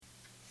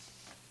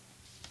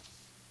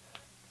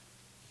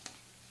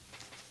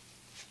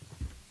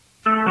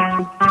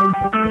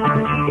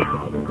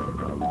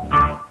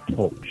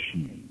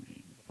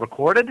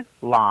Recorded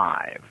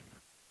live.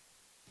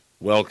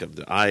 Welcome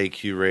to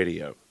IAQ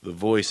Radio, the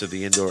voice of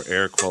the indoor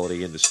air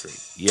quality industry.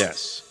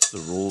 Yes, the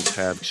rules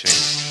have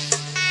changed.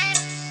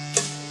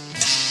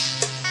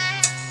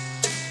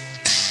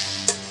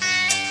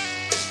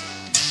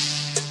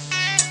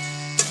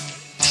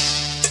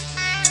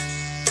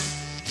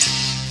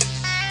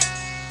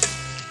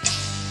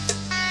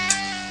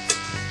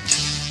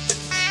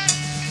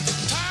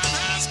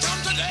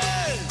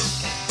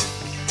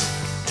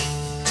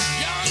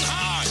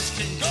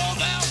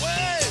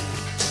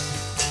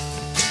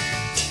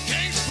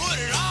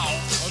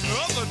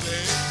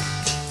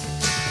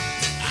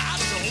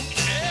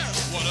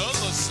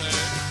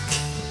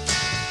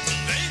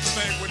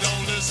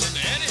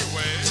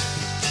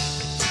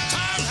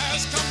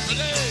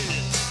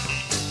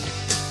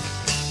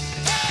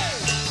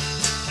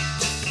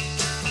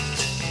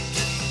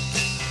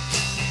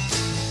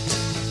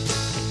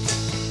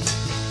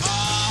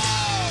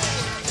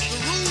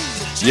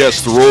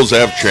 Yes, the rules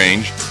have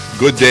changed.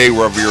 Good day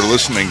wherever you're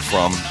listening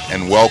from,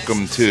 and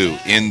welcome to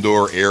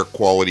Indoor Air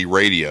Quality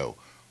Radio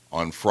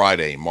on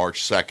Friday,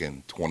 March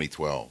 2nd,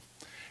 2012.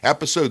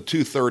 Episode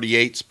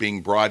 238 is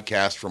being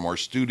broadcast from our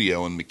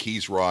studio in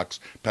McKees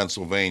Rocks,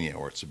 Pennsylvania,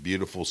 where it's a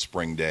beautiful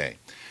spring day.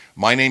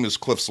 My name is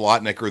Cliff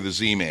Zlotnicker, the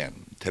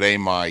Z-Man. Today,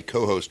 my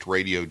co-host,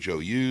 Radio Joe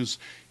Hughes,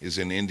 is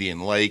in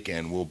Indian Lake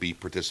and will be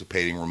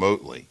participating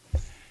remotely.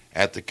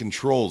 At the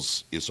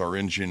controls is our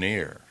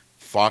engineer,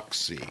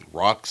 Foxy,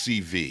 Roxy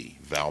V,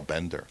 Val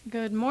Bender.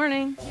 Good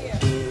morning.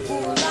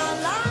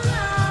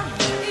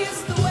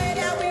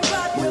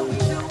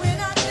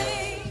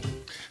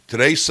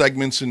 Today's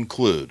segments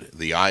include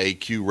the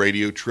IAQ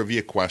Radio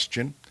Trivia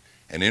Question,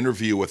 an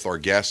interview with our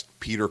guest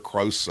Peter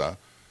Crosa,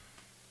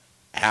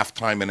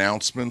 halftime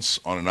announcements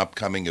on an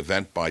upcoming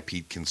event by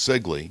Pete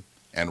Consigli,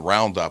 and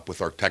roundup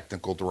with our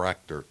technical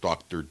director,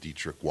 Dr.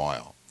 Dietrich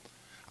Weil.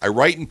 I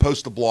write and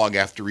post a blog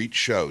after each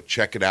show.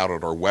 Check it out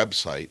at our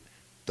website,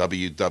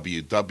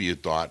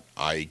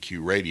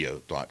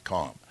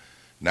 www.iaqradio.com.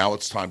 Now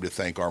it's time to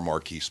thank our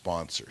marquee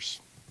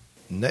sponsors.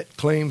 Net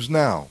Claims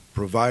Now,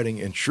 providing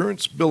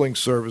insurance billing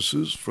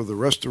services for the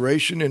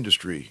restoration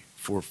industry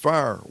for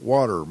fire,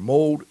 water,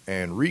 mold,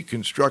 and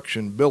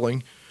reconstruction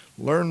billing.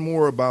 Learn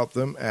more about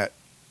them at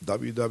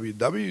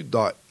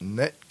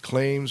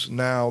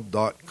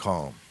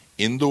www.netclaimsnow.com.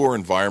 Indoor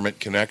Environment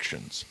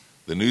Connections,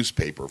 the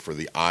newspaper for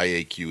the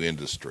IAQ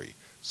industry.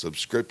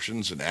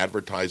 Subscriptions and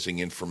advertising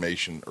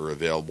information are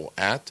available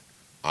at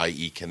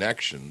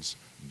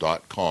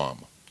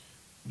ieconnections.com.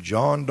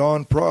 John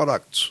Don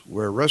Products,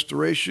 where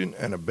restoration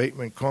and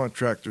abatement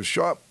contractors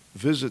shop.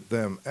 Visit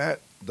them at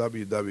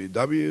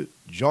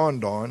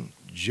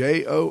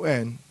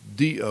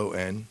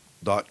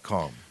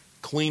www.jondon.com.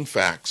 Clean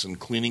Facts and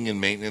Cleaning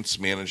and Maintenance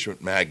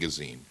Management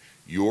Magazine,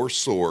 your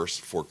source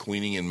for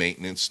cleaning and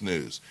maintenance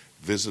news.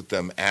 Visit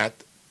them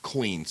at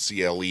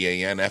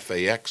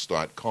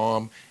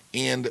cleanfax.com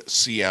and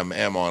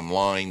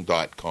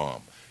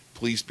cmmonline.com.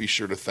 Please be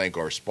sure to thank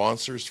our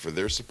sponsors for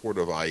their support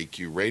of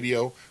IAQ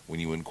Radio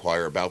when you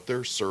inquire about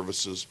their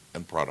services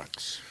and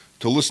products.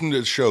 To listen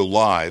to the show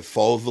live,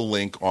 follow the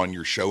link on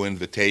your show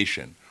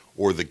invitation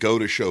or the Go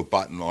to Show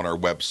button on our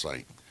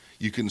website.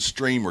 You can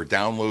stream or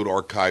download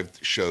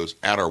archived shows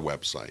at our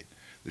website.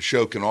 The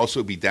show can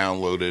also be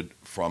downloaded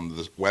from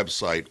the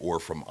website or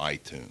from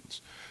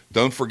iTunes.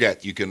 Don't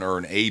forget, you can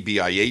earn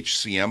ABIH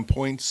CM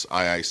points,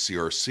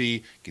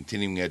 IICRC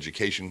continuing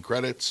education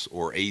credits,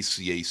 or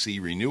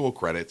ACAC renewal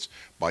credits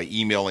by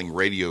emailing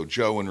Radio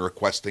Joe and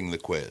requesting the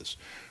quiz.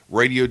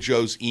 Radio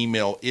Joe's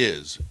email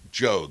is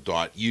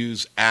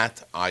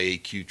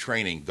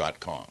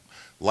joe.hughes@iaqtraining.com.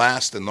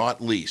 Last and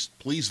not least,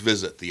 please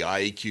visit the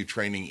IAQ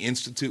Training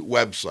Institute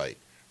website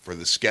for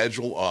the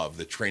schedule of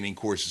the training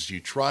courses you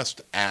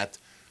trust at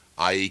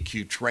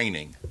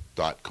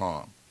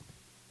iaqtraining.com.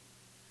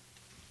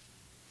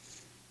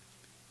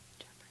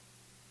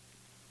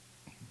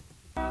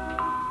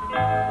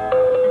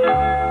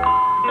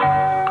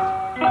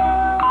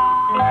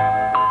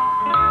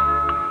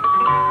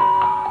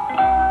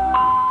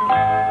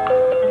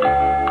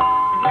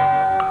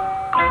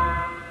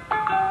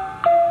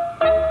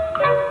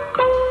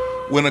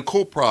 Win a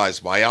cool prize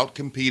by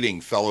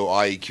outcompeting fellow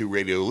IAQ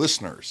Radio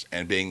listeners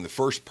and being the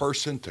first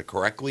person to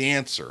correctly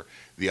answer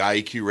the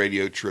IAQ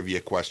Radio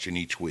Trivia Question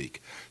each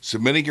week.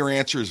 Submitting your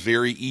answer is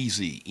very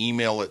easy.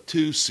 Email it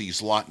to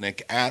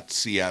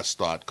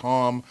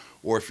czlotnick@cs.com,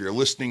 or if you're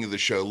listening to the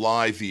show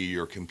live via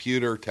your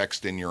computer,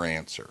 text in your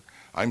answer.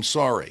 I'm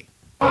sorry.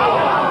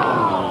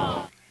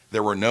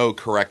 There were no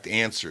correct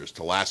answers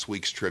to last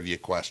week's trivia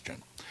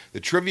question. The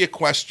trivia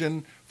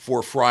question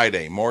for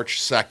Friday,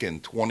 March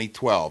 2nd,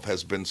 2012,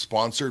 has been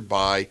sponsored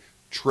by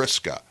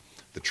Triska,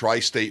 the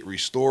Tri-State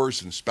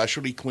Restorers and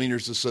Specialty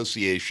Cleaners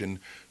Association,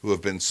 who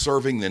have been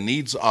serving the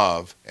needs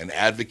of and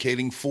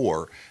advocating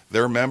for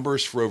their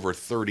members for over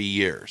 30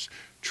 years.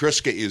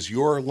 Triska is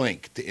your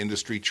link to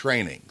industry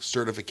training,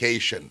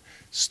 certification,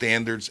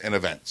 standards, and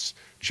events.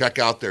 Check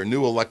out their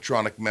new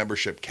electronic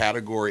membership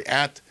category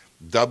at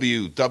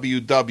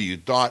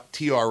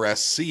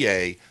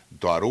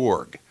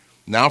www.trsca.org.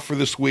 Now for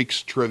this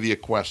week's trivia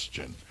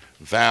question.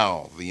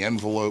 Val, the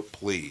envelope,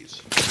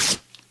 please.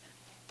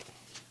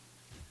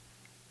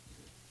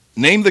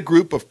 Name the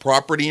group of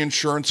property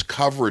insurance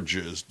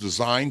coverages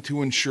designed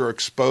to insure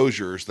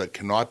exposures that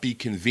cannot be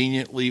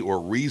conveniently or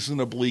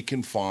reasonably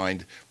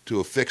confined to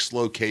a fixed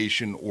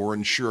location or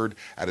insured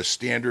at a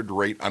standard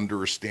rate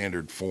under a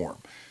standard form.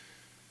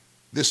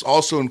 This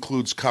also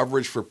includes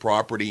coverage for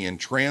property in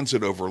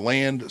transit over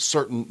land,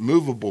 certain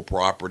movable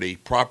property,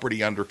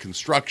 property under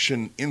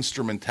construction,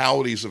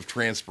 instrumentalities of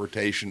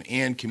transportation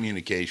and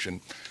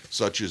communication,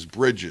 such as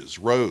bridges,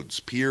 roads,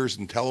 piers,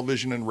 and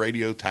television and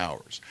radio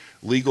towers,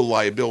 legal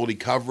liability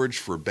coverage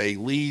for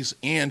bailees,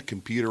 and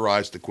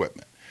computerized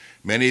equipment.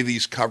 Many of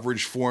these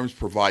coverage forms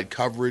provide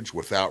coverage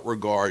without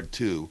regard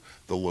to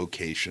the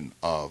location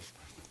of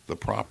the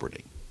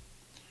property.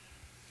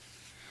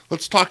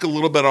 Let's talk a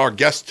little bit about our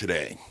guest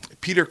today.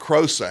 Peter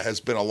Crosa has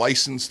been a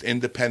licensed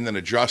independent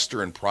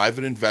adjuster and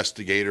private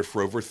investigator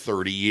for over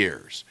 30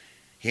 years,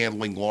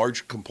 handling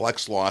large,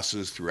 complex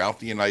losses throughout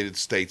the United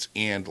States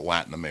and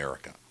Latin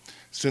America.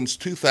 Since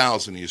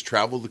 2000, he has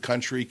traveled the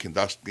country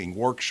conducting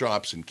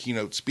workshops and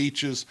keynote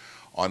speeches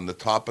on the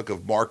topic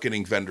of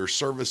marketing vendor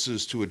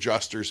services to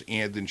adjusters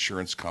and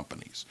insurance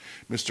companies.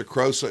 Mr.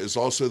 Crosa is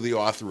also the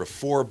author of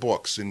 4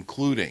 books,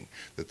 including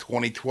the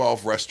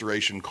 2012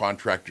 Restoration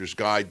Contractor's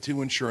Guide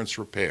to Insurance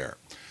Repair,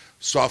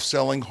 Soft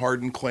Selling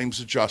Hardened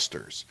Claims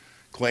Adjusters,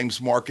 Claims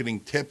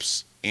Marketing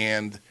Tips,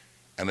 and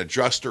An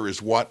Adjuster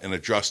is What an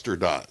Adjuster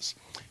Does.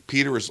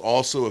 Peter is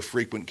also a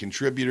frequent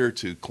contributor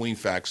to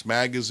Cleanfax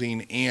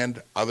Magazine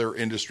and other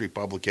industry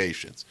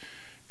publications.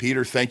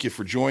 Peter, thank you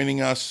for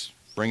joining us.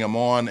 Bring him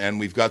on, and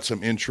we've got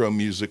some intro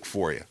music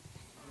for you.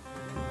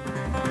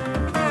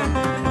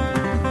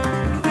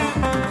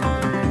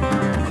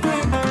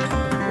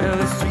 Well,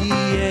 it's 3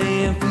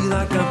 a.m., feel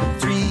like I'm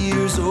 3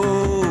 years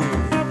old.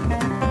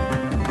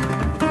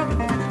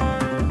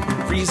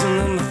 Freezing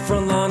on the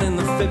front lawn in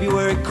the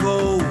February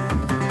cold.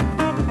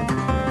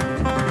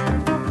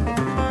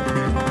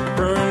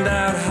 Burned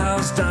out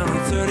house down on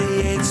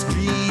 38th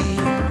Street.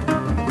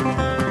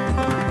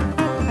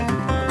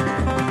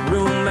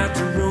 Room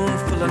after room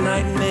full of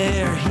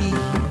nightmare heat.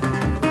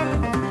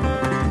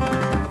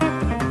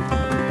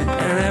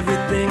 And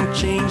everything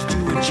changed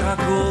to a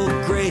charcoal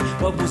gray.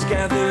 What was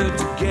gathered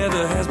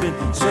together has been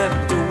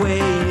swept away.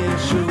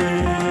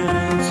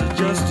 Insurance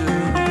adjuster,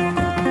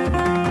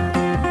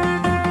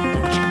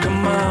 won't you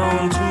come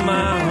on to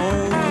my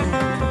home?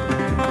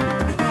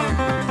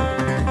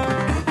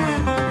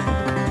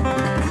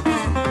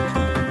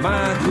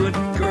 My good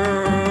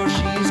girl,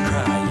 she's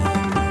crying.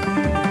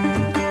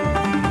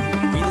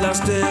 We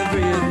lost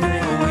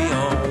everything we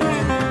own.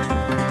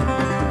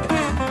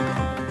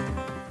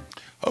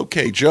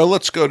 Okay, Joe,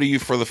 let's go to you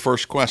for the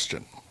first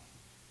question.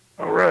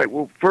 All right.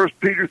 Well, first,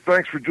 Peter,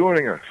 thanks for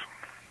joining us.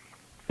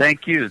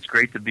 Thank you. It's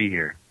great to be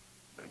here.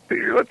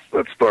 Peter, let's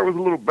start with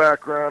a little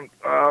background.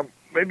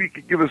 Maybe you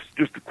could give us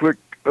just a quick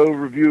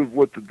overview of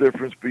what the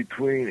difference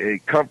between a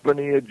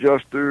company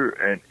adjuster,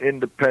 an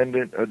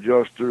independent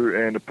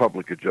adjuster, and a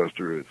public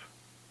adjuster is.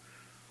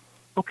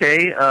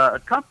 Okay, a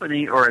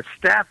company or a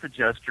staff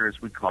adjuster,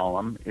 as we call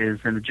them,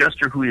 is an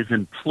adjuster who is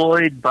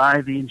employed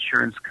by the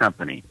insurance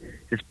company.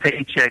 His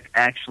paycheck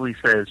actually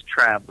says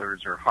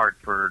Travelers or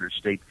Hartford or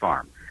State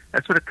Farm.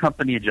 That's what a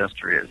company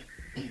adjuster is.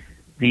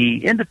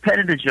 The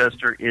independent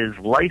adjuster is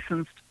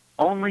licensed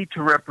only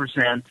to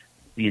represent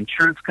the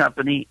insurance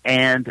company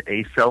and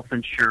a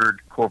self-insured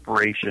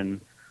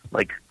corporation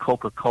like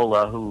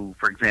Coca-Cola, who,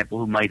 for example,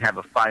 who might have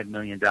a $5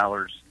 million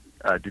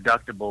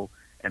deductible,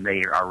 and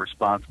they are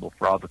responsible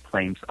for all the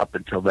claims up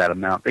until that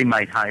amount. They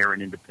might hire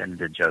an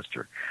independent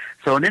adjuster.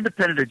 So an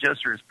independent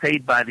adjuster is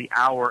paid by the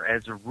hour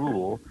as a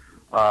rule,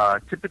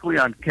 typically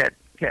on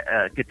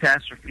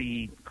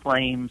catastrophe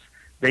claims.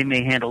 They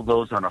may handle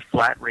those on a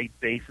flat rate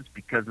basis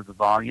because of the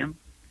volume.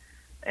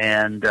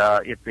 And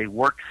if they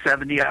work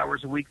 70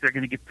 hours a week, they're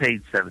going to get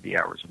paid 70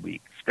 hours a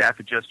week. Staff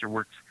adjuster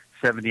works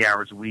 70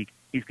 hours a week.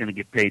 He's going to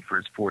get paid for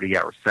his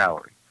 40-hour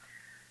salary.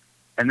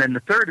 And then the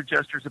third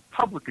adjuster is a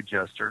public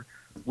adjuster,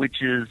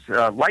 which is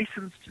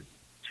licensed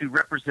to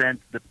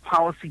represent the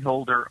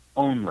policyholder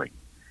only.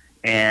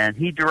 And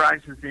he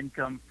derives his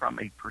income from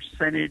a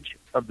percentage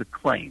of the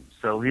claim.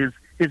 So his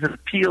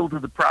appeal to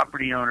the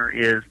property owner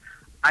is,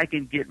 I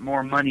can get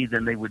more money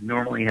than they would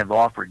normally have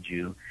offered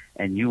you,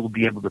 and you will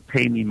be able to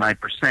pay me my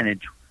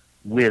percentage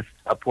with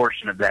a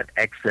portion of that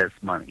excess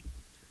money.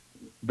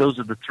 Those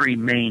are the 3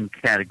 main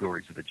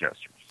categories of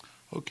adjusters.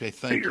 Okay,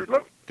 thank Peter,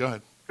 you. Go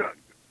ahead.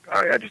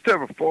 I just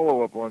have a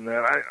follow-up on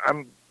that.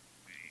 I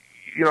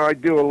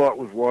deal a lot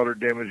with water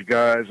damage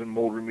guys and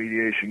mold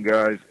remediation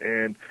guys,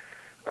 and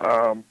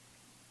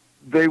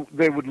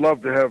they would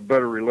love to have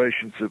better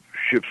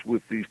relationships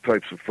with these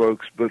types of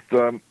folks. But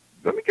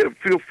let me get a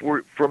feel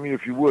from you,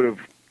 if you would, of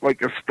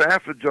like a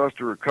staff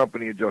adjuster or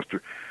company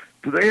adjuster.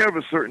 Do they have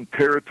a certain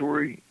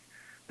territory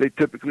they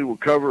typically will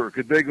cover, or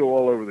could they go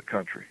all over the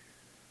country?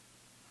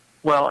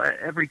 Well,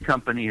 every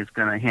company is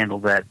going to handle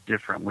that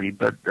differently,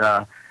 but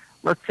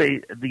let's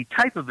say the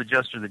type of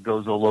adjuster that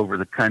goes all over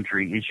the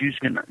country is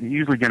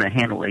usually going to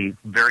handle a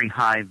very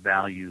high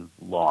value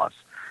loss.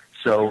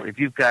 So if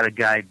you've got a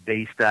guy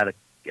based out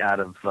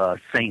of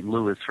St.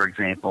 Louis, for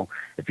example,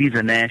 if he's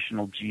a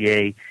national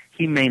GA,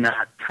 he may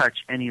not touch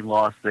any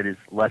loss that is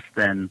less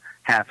than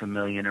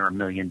 $500,000 or $1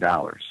 million.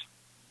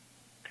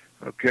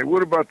 Okay,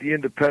 what about the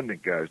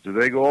independent guys? Do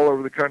they go all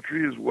over the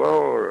country as well,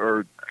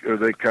 or are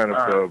they kind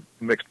of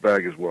a mixed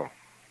bag as well?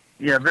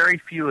 Yeah,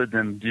 very few of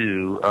them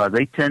do.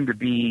 They tend to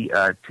be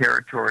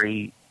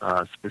territory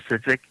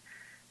specific,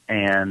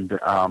 and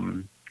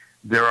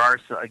there are,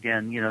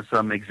 again,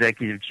 some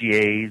executive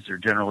GAs or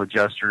general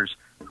adjusters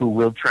who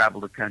will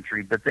travel the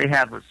country, but they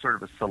have a sort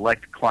of a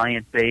select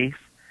client base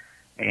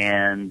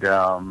and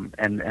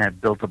have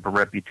built up a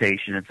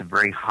reputation. It's a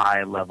very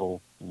high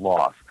level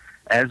loss.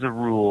 As a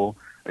rule,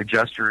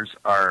 adjusters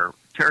are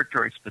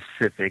territory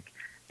specific,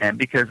 and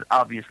because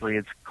obviously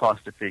it's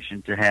cost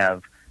efficient to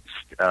have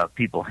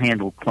people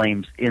handle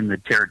claims in the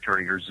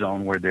territory or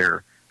zone where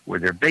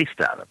they're based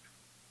out of.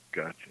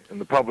 Gotcha. And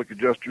the public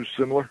adjusters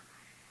similar?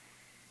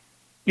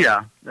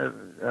 Yeah,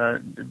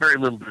 very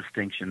little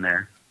distinction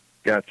there.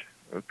 Gotcha.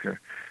 Okay.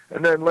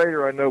 And then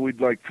later, I know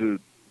we'd like to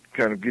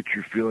kind of get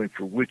your feeling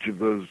for which of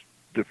those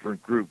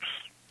different groups,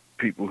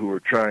 people who are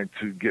trying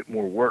to get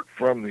more work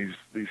from these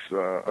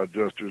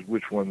adjusters,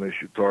 which one they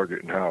should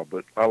target and how.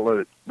 But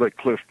I'll let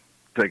Cliff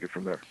take it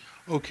from there.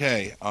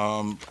 Okay.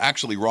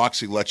 Actually,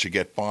 Roxy let you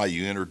get by.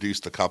 You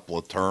introduced a couple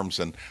of terms,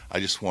 and I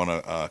just want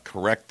to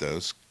correct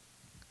those.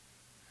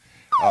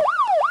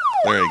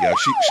 There you go.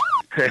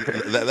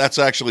 That's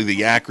actually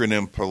the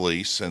acronym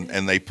police,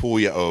 and they pull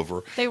you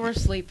over. They were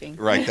sleeping.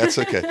 Right, that's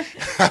okay.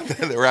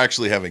 They were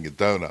actually having a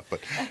donut.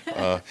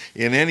 But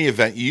in any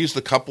event, you used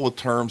a couple of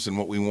terms, and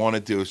what we want to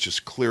do is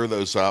just clear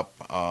those up,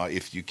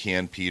 if you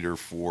can, Peter,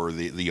 for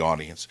the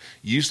audience.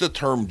 You used the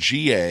term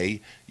GA.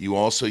 You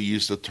also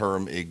used the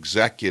term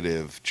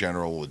executive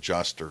general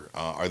adjuster.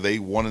 Are they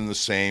one and the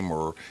same,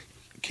 or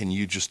can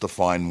you just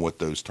define what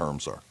those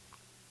terms are?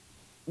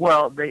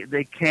 Well,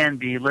 they can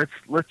be. Let's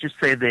just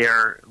say they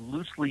are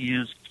loosely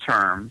used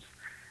terms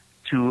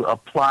to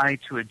apply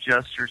to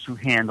adjusters who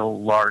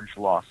handle large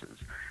losses.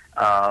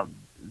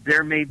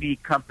 There may be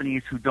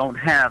companies who don't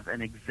have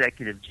an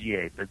executive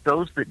GA, but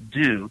those that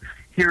do,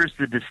 here's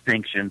the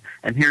distinction,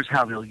 and here's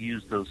how they'll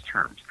use those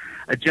terms.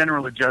 A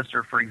general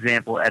adjuster, for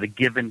example, at a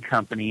given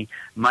company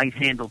might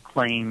handle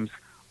claims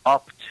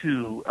up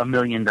to $1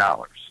 million.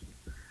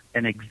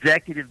 An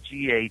executive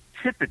GA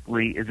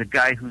typically is a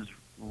guy who's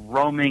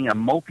roaming a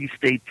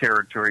multi-state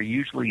territory,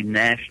 usually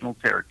national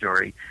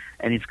territory,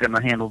 and he's going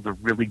to handle the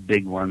really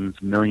big ones,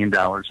 $1 million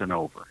and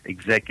over.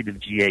 Executive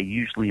GA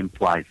usually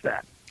implies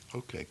that.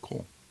 Okay,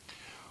 cool.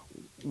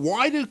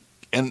 Why do,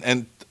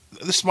 and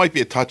this might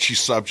be a touchy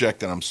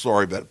subject, and I'm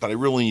sorry, but I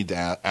really need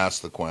to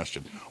ask the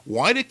question.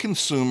 Why do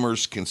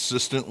consumers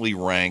consistently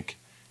rank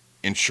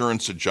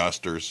insurance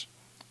adjusters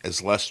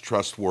as less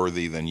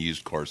trustworthy than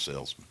used car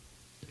salesmen?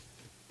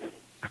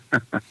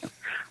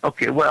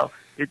 Okay, well,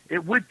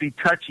 it would be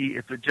touchy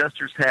if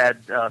adjusters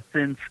had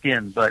thin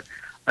skin, but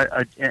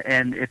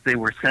and if they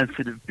were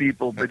sensitive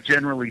people. But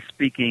generally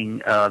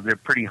speaking, they're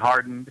pretty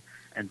hardened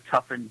and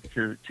toughened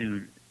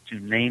to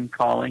name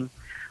calling.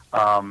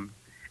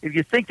 If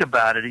you think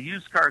about it, a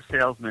used car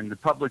salesman, the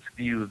public's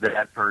view of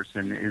that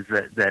person is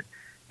that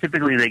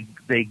typically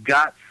they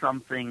got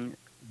something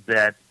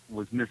that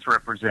was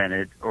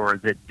misrepresented or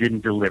that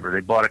didn't deliver.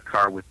 They bought a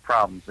car with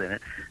problems in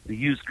it. The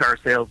used car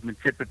salesman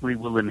typically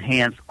will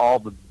enhance all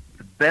the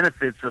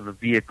benefits of a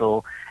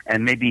vehicle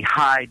and maybe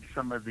hide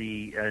some of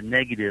the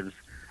negatives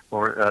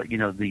or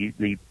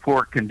the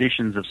poor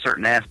conditions of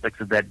certain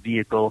aspects of that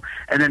vehicle.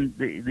 And then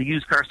the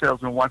used car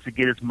salesman wants to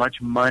get as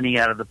much money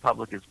out of the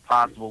public as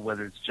possible,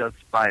 whether it's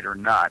justified or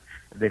not.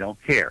 They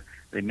don't care.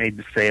 They made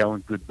the sale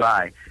and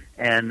goodbye.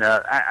 And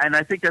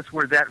I think that's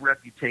where that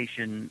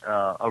reputation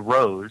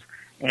arose.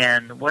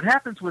 And what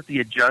happens with the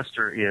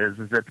adjuster is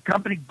that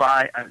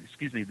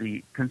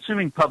the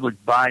consuming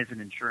public buys an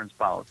insurance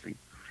policy.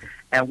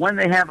 And when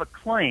they have a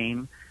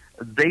claim,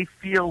 they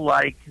feel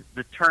like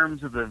the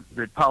terms of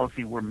the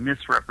policy were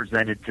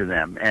misrepresented to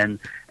them. And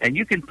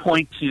you can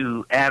point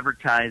to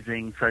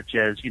advertising such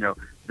as,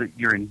 that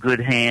you're in good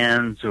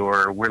hands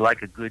or we're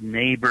like a good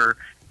neighbor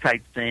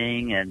type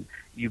thing. And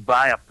you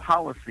buy a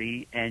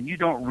policy and you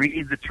don't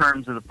read the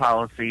terms of the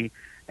policy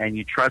and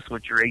you trust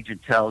what your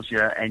agent tells you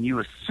and you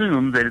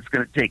assume that it's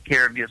going to take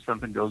care of you if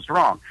something goes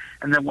wrong.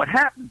 And then what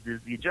happens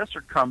is the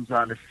adjuster comes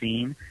on the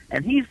scene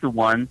and he's the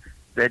one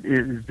that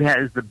is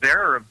the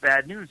bearer of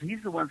bad news.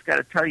 He's the one that's got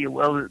to tell you,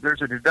 well,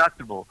 there's a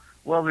deductible,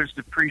 well, there's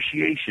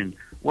depreciation,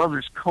 well,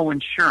 there's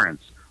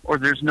co-insurance, or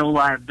there's no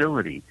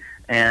liability.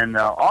 And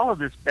all of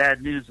this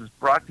bad news is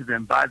brought to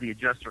them by the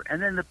adjuster.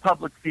 And then the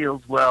public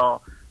feels,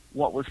 well,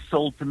 what was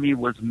sold to me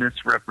was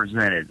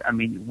misrepresented. I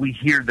mean, we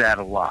hear that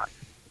a lot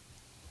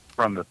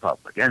from the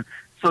public. And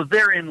so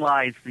therein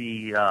lies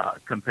the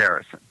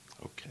comparison.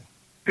 Okay.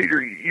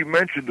 Peter, you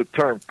mentioned the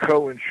term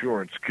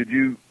co-insurance. Could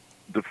you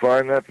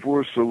define that for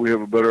us so we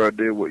have a better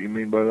idea what you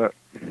mean by that?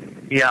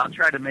 Yeah, I'll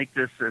try to make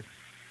this as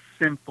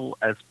simple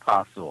as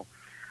possible.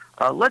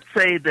 Let's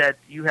say that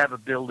you have a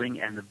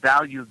building and the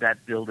value of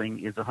that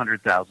building is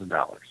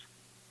 $100,000.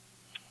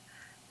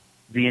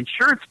 The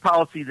insurance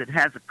policy that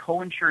has a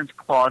co-insurance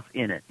clause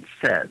in it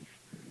says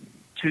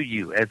to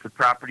you as the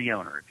property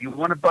owner, if you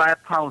want to buy a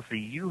policy,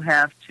 you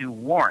have to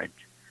warrant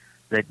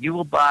that you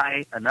will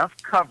buy enough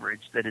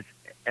coverage that is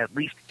at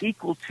least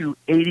equal to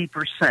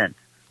 80%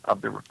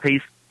 of the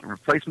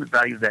replacement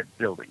value of that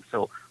building.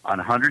 So on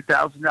a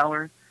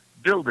 $100,000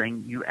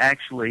 building, you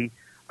actually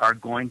are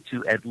going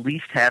to at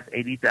least have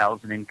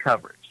 $80,000 in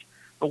coverage.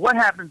 But what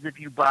happens if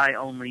you buy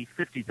only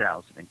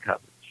 $50,000 in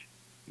coverage?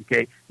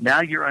 Okay,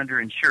 now you're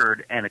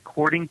underinsured, and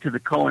according to the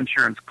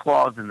co-insurance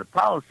clause in the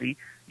policy,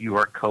 you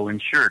are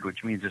co-insured,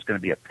 which means there's going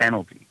to be a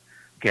penalty.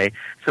 Okay,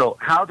 so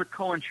how the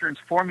co-insurance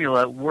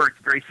formula works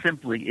very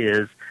simply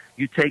is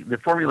you take the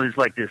formula is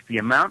like this: the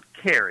amount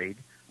carried,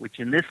 which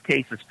in this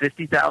case is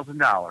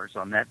 $50,000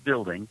 on that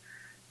building,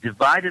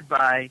 divided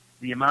by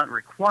the amount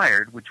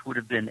required, which would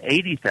have been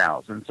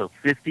 $80,000. So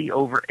 50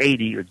 over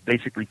 80 is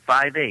basically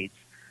 5/8.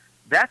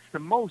 That's the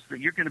most that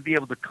you're going to be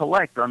able to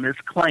collect on this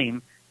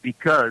claim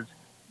because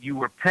you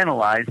were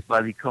penalized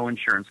by the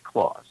co-insurance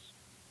clause.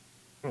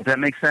 Does that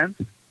make sense?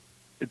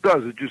 It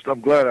does. I'm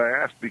glad I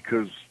asked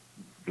because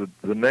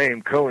the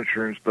name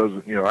co-insurance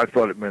doesn't, I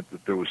thought it meant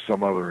that there was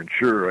some other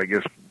insurer. I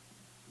guess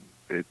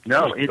it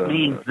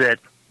means that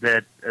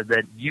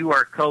you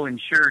are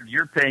co-insured.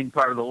 You're paying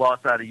part of the loss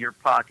out of your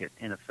pocket,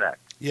 in effect.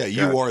 Yeah,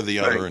 you are the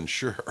other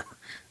insurer.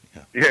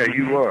 Yeah,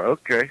 you are.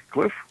 Okay.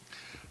 Cliff?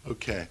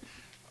 Okay.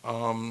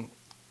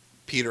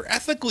 Peter,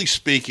 ethically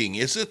speaking,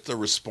 is it the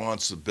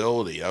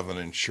responsibility of an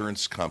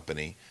insurance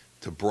company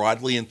to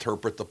broadly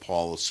interpret the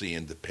policy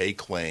and to pay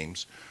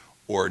claims,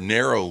 or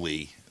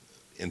narrowly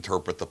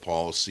interpret the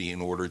policy in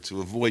order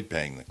to avoid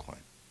paying the claim?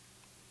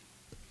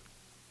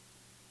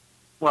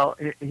 Well,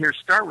 here,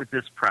 start with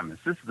this premise.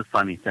 This is the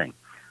funny thing.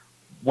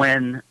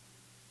 When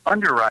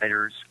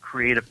underwriters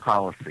create a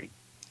policy,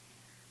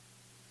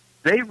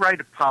 they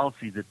write a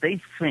policy that they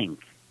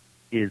think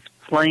is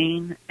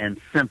plain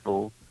and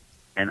simple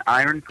and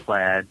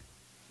ironclad,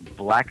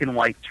 black and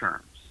white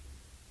terms.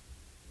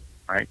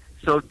 Right?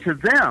 So to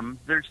them,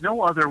 there's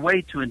no other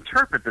way to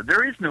interpret that.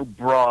 There is no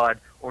broad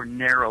or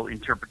narrow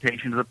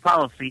interpretation of the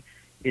policy.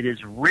 It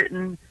is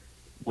written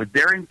with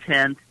their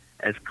intent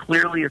as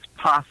clearly as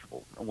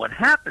possible. And what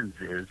happens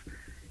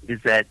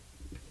is that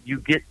you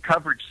get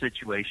coverage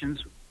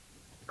situations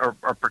or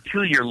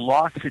peculiar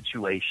loss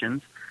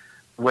situations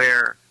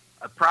where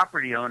a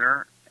property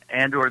owner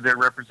and or their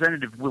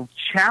representative will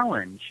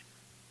challenge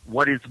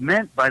what is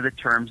meant by the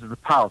terms of the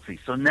policy.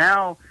 So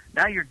now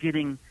you're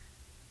getting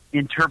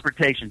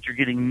interpretations. You're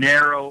getting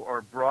narrow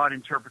or broad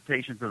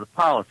interpretations of the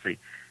policy.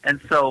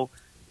 And so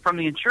from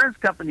the insurance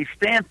company's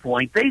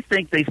standpoint, they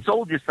think they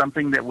sold you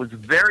something that was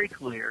very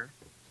clear,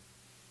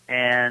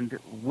 and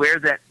where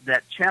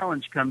that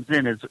challenge comes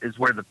in is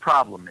where the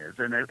problem is.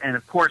 And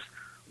of course,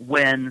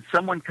 when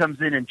someone comes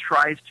in and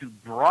tries to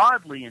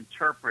broadly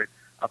interpret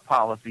a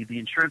policy, the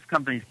insurance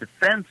company's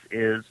defense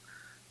is,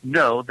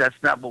 no, that's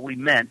not what we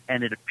meant,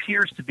 and it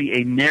appears to be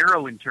a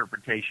narrow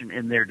interpretation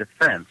in their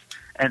defense.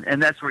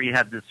 And that's where you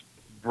have this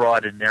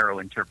broad and narrow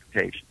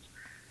interpretations.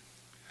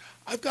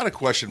 I've got a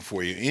question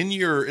for you.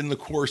 In the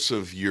course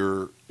of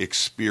your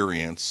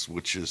experience,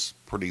 which is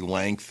pretty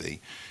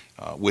lengthy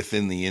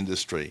within the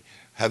industry,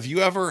 have you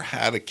ever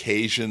had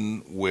occasion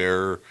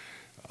where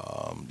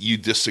you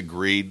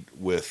disagreed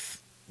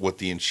with what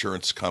the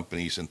insurance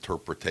company's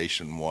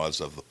interpretation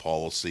was of the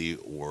policy,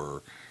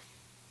 or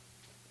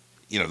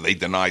they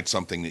denied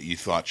something that you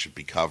thought should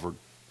be covered?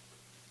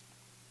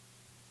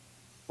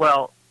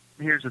 Well,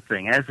 here's the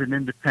thing. As an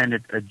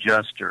independent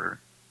adjuster,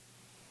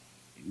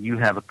 you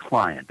have a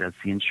client. That's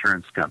the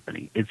insurance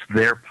company. It's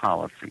their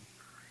policy.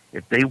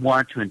 If they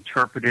want to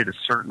interpret it a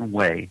certain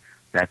way,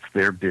 that's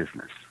their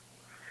business.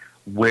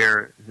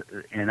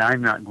 And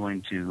I'm not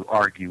going to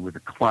argue with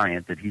a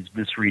client that he's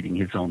misreading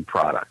his own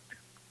product.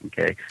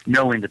 Okay?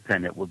 No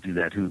independent will do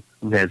that who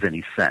has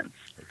any sense.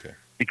 Okay.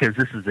 Because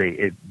this is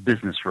a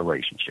business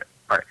relationship.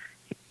 All right.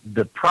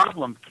 The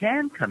problem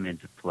can come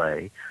into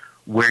play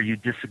where you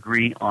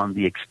disagree on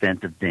the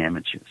extent of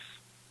damages.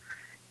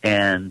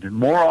 And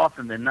more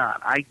often than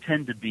not, I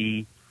tend to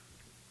be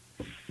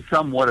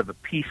somewhat of a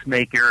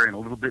peacemaker and a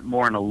little bit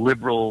more on a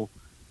liberal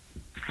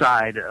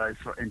side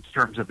in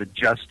terms of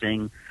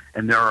adjusting.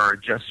 And there are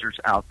adjusters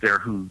out there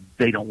who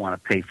they don't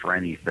want to pay for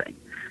anything.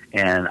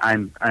 And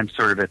I'm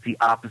sort of at the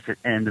opposite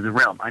end of the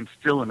realm. I'm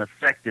still an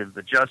effective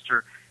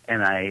adjuster,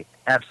 and I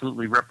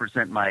absolutely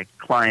represent my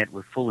client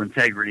with full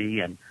integrity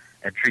and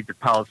treat the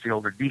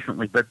policyholder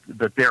decently. But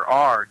there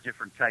are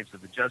different types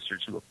of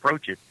adjusters who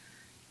approach it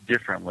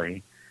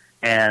differently.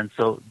 And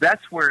so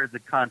that's where the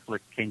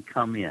conflict can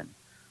come in.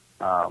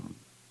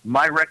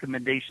 My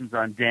recommendations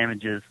on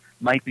damages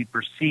might be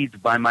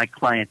perceived by my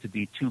client to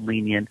be too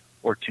lenient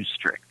or too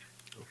strict.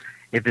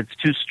 If it's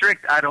too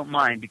strict, I don't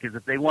mind, because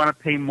if they want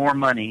to pay more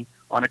money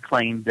on a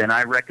claim than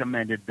I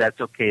recommended, that's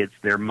okay. It's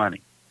their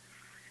money.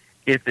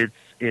 If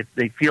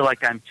they feel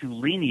like I'm too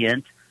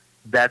lenient,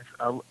 that's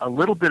a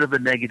little bit of a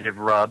negative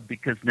rub,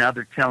 because now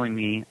they're telling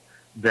me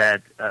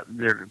that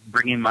they're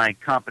bringing my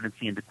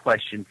competency into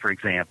question, for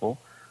example,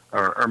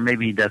 or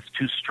maybe that's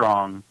too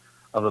strong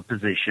of a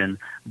position,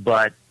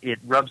 but it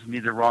rubs me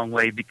the wrong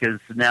way, because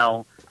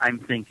now I'm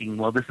thinking,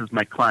 well, this is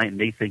my client, and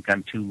they think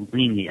I'm too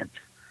lenient.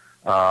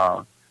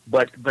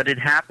 But it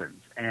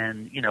happens,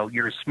 and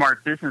you're a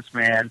smart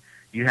businessman.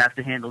 You have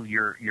to handle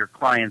your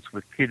clients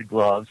with kid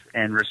gloves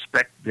and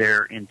respect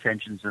their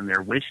intentions and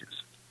their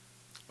wishes.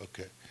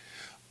 Okay.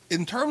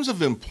 In terms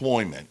of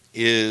employment,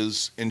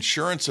 is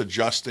insurance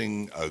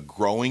adjusting a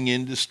growing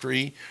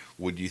industry?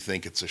 Would you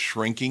think it's a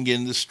shrinking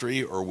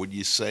industry, or would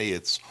you say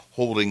it's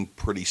holding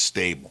pretty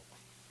stable?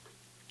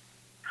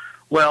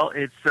 Well,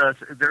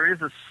 there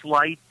is a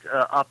slight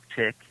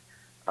uptick,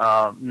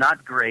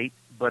 not great,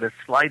 but a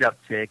slight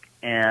uptick,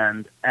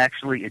 and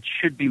actually it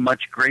should be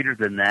much greater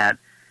than that.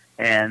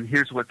 And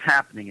here's what's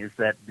happening, is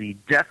that the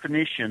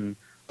definition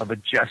of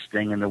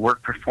adjusting and the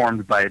work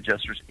performed by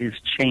adjusters is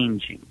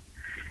changing.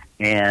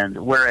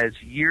 And whereas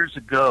years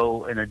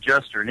ago an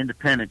adjuster, an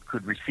independent,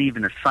 could receive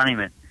an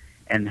assignment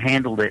and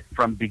handled it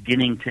from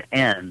beginning to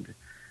end,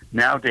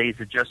 nowadays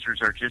adjusters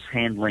are just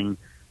handling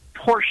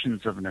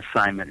portions of an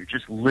assignment or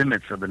just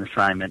limits of an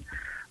assignment,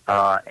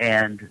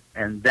 and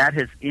that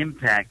has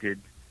impacted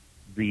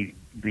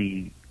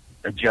the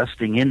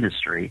adjusting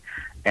industry.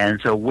 And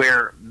so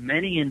where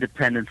many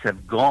independents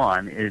have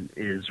gone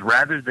is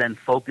rather than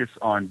focus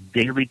on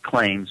daily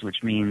claims,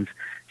 which means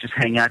just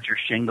hang out your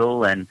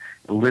shingle and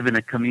live in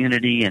a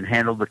community and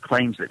handle the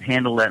claims that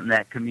handle that in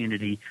that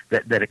community,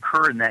 that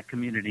occur in that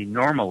community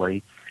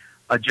normally,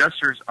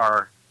 adjusters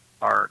are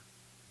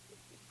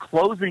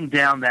closing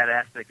down that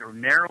aspect or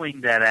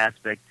narrowing that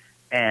aspect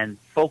and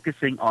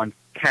focusing on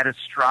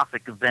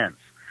catastrophic events.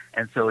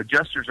 And so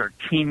adjusters are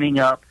teaming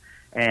up,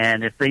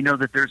 and if they know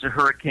that there's a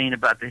hurricane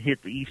about to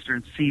hit the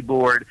eastern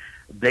seaboard,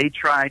 they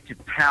try to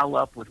pal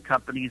up with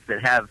companies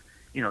that have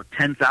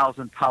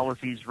 10,000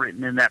 policies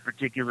written in that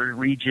particular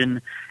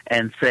region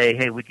and say,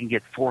 hey, we can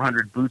get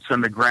 400 boots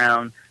on the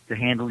ground to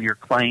handle your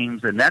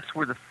claims. And that's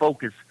where the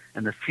focus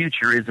and the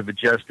future is of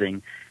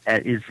adjusting,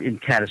 is in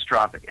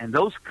catastrophic. And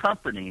those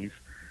companies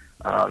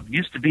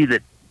used to be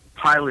that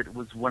Pilot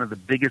was one of the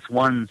biggest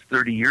ones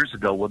 30 years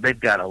ago. Well, they've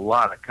got a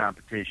lot of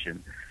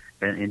competition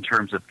in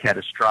terms of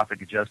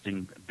catastrophic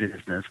adjusting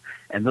business.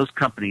 And those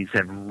companies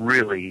have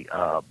really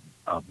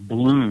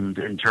bloomed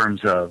in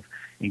terms of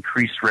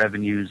increased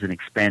revenues and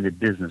expanded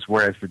business,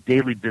 whereas the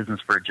daily business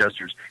for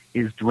adjusters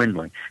is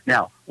dwindling.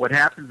 Now, what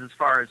happens as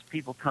far as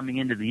people coming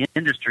into the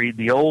industry,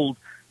 the old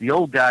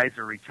guys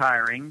are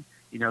retiring,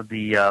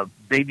 the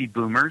baby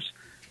boomers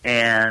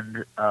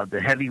and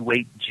the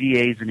heavyweight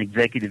GAs and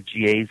executive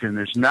GAs, and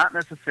there's not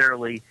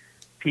necessarily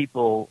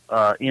people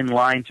in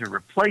line to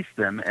replace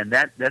them, and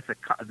that's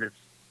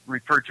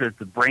referred to as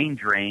the brain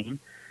drain.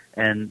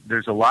 And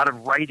there's a lot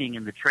of writing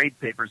in the trade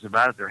papers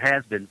about it. There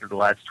has been for the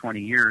last 20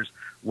 years.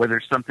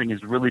 Whether something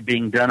is really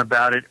being done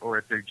about it or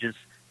if they're just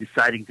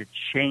deciding to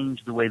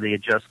change the way they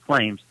adjust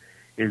claims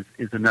is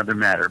another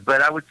matter.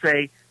 But I would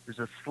say there's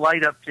a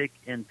slight uptick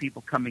in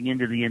people coming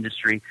into the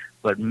industry,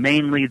 but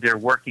mainly they're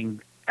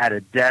working at a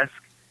desk,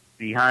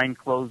 behind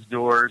closed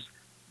doors,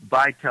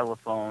 by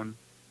telephone,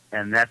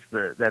 and that's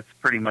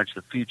pretty much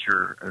the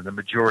future, or the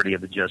majority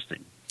of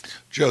adjusting.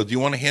 Joe, do you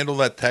want to handle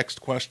that text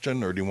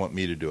question, or do you want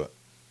me to do it?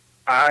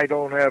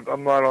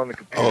 I'm not on the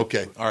computer. Oh,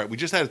 okay. All right. We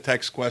just had a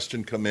text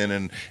question come in,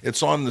 and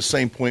it's on the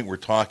same point we're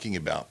talking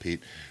about,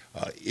 Pete.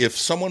 If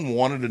someone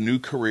wanted a new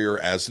career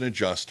as an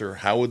adjuster,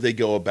 how would they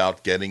go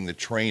about getting the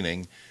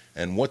training,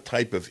 and what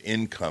type of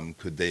income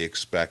could they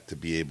expect to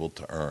be able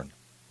to earn?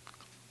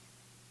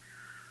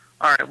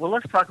 All right. Well,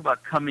 let's talk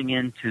about coming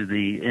into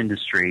the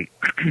industry.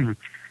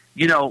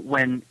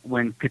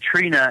 When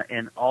Katrina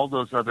and all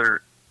those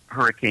other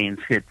hurricanes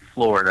hit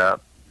Florida,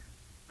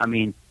 I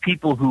mean,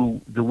 people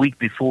who the week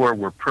before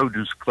were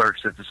produce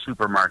clerks at the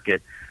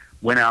supermarket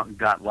went out and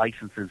got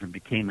licenses and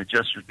became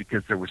adjusters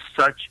because there was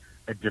such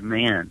a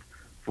demand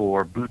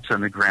for boots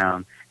on the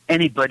ground.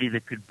 Anybody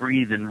that could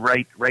breathe and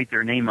write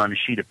their name on a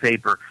sheet of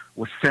paper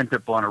was sent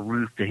up on a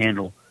roof to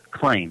handle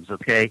claims,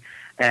 okay?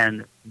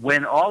 And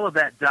when all of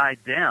that died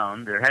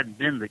down, there hadn't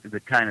been the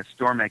kind of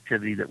storm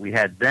activity that we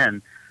had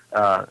then.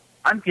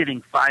 I'm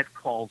getting 5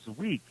 calls a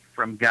week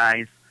from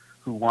guys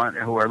who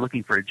are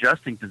looking for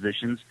adjusting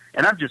positions,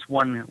 and I'm just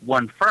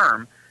one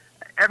firm.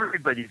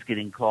 Everybody's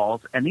getting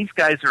calls, and these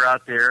guys are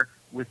out there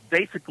with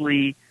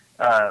basically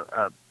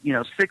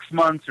 6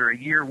 months or a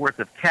year worth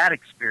of CAT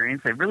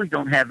experience. They really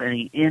don't have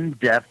any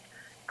in-depth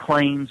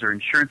claims or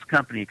insurance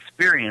company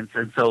experience,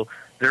 and so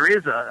there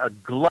is a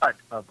glut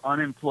of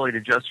unemployed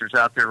adjusters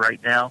out there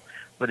right now.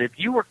 But if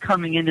you were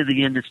coming into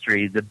the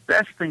industry, the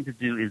best thing to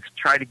do is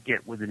try to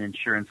get with an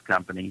insurance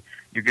company.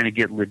 You're going to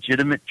get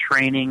legitimate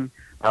training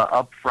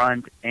up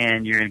front,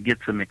 and you're going to get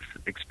some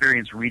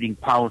experience reading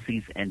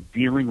policies and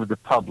dealing with the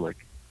public.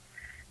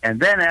 And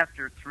then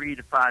after 3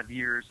 to 5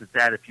 years at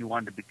that, if you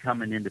wanted to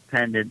become an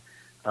independent,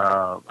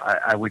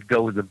 I would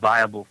go with a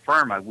viable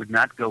firm. I would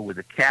not go with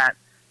a CAT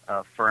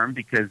firm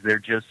because they're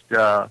just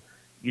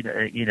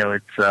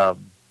it's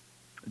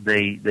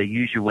they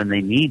use you when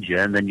they need you,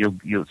 and then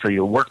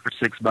you'll work for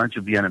 6 months.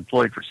 You'll be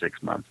unemployed for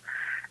 6 months.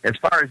 As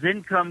far as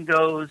income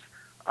goes,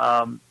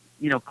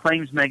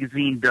 Claims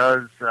Magazine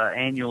does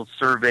annual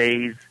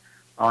surveys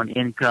on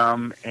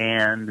income,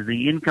 and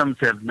the incomes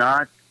have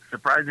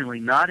surprisingly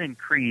not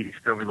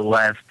increased over the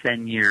last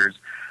 10 years.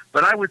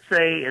 But I would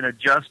say an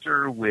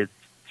adjuster with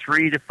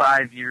 3 to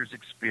 5 years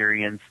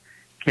experience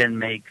can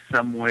make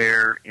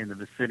somewhere in the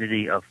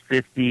vicinity of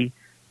 50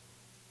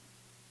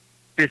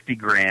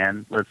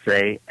 grand, let's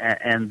say.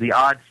 And the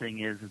odd thing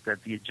is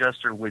that the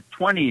adjuster with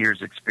 20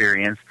 years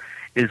experience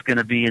is going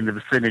to be in the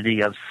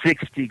vicinity of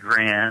 60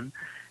 grand.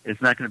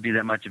 It's not going to be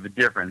that much of a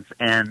difference.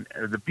 And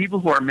the people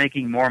who are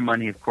making more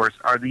money, of course,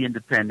 are the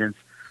independents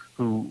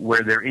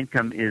where their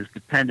income is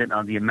dependent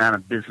on the amount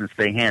of business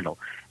they handle.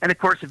 And, of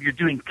course, if you're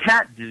doing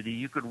cat duty,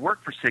 you could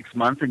work for 6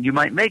 months and you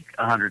might make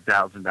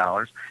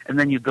 $100,000, and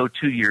then you go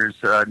 2 years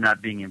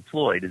not being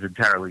employed is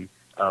entirely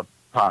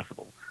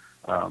possible.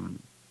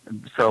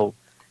 So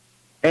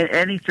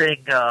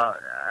anything,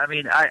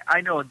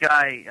 I know a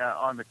guy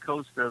on the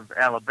coast of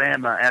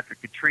Alabama after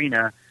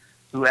Katrina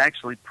who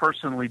actually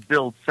personally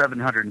billed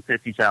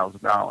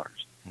 $750,000.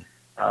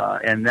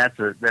 And that's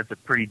a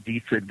pretty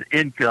decent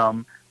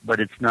income, but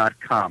it's not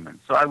common.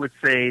 So I would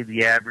say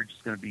the average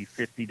is going to be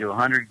 50 to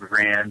 100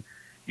 grand.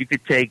 You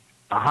could take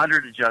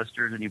 100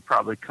 adjusters and you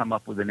probably come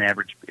up with an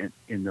average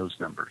in those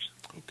numbers.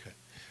 Okay.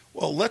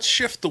 Well, let's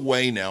shift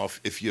away now,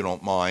 if you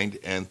don't mind,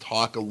 and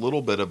talk a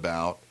little bit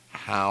about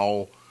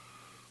how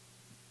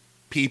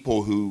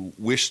people who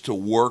wish to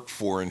work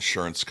for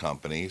insurance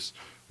companies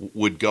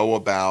would go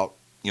about,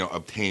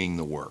 obtaining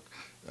the work.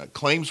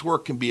 Claims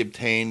work can be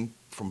obtained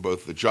from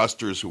both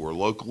adjusters who are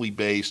locally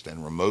based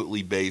and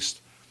remotely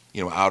based,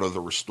 out of the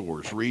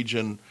Restores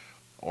region.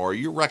 Are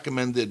your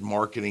recommended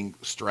marketing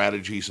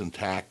strategies and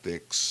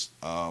tactics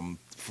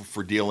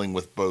for dealing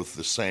with both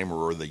the same,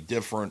 or are they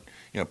different?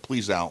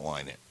 Please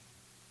outline it.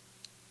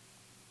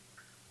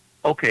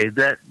 Okay,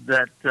 that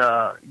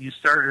you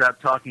started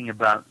out talking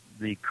about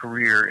the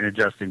career in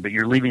adjusting, but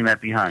you're leaving that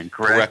behind,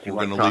 correct? Correct.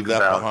 We're going to leave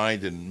that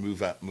behind and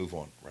move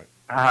on, right?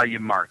 How you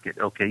market.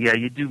 Okay, yeah,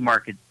 you do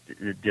market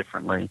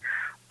differently.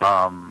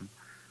 One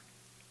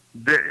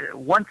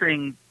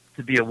thing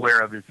to be aware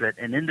of is that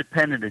an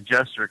independent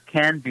adjuster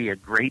can be a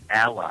great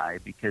ally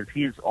because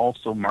he is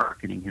also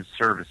marketing his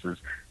services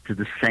to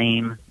the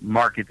same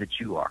market that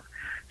you are.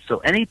 So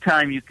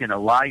anytime you can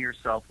ally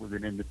yourself with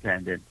an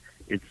independent,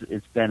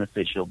 it's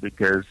beneficial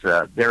because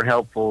they're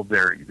helpful.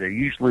 They're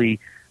usually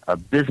a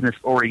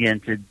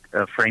business-oriented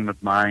frame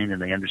of mind,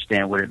 and they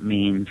understand what it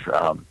means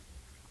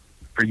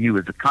for you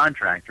as a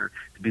contractor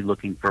to be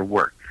looking for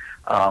work.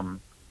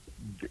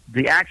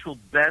 The actual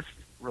best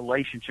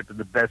relationship and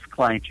the best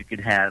client you could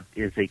have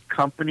is a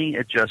company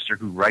adjuster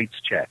who writes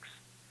checks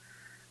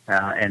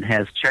and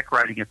has check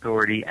writing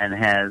authority and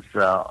has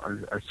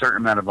a certain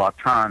amount of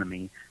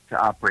autonomy to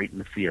operate in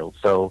the field.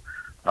 So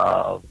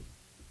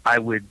I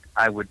would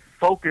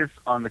focus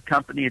on the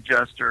company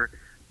adjuster,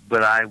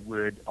 but I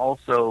would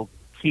also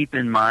keep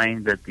in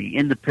mind that the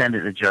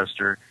independent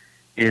adjuster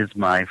is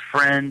my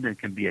friend and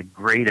can be a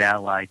great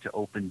ally to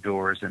open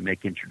doors and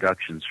make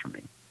introductions for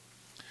me.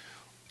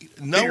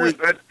 No, is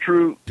that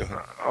true?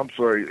 I'm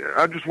sorry.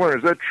 I'm just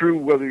wondering, is that true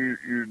whether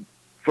you're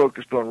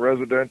focused on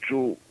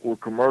residential or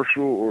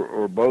commercial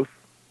or both?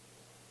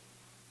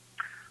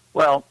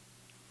 Well,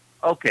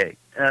 okay.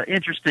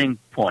 Interesting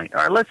point.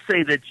 All right, let's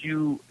say that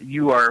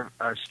you are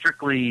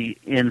strictly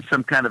in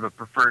some kind of a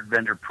preferred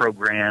vendor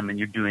program and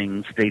you're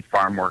doing State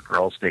Farm work or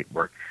Allstate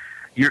work.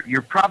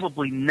 You're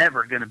probably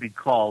never going to be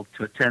called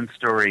to a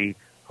 10-story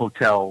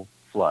hotel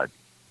flood,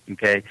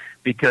 okay?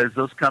 Because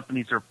those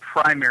companies are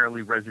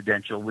primarily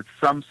residential with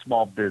some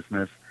small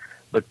business,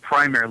 but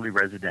primarily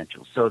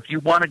residential. So if you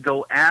want to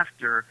go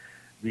after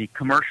the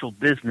commercial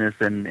business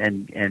and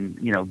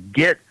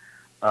get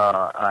a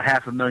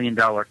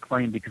 $500,000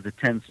 claim because a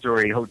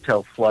 10-story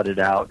hotel flooded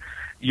out,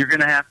 you're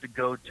going to have to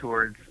go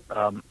towards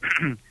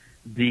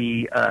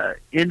the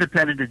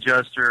independent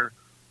adjuster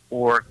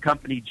or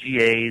company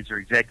GAs or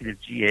executive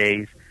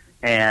GAs,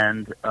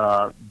 and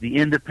the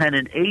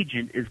independent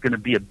agent is going to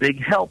be a big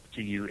help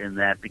to you in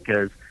that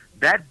because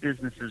that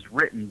business is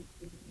written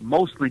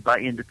mostly by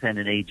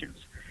independent agents.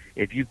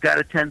 If you've got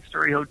a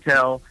 10-story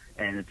hotel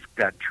and it's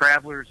got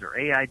Travelers or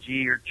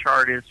AIG or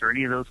Chartis or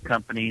any of those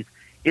companies,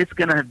 it's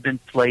going to have been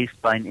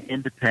placed by an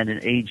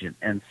independent agent.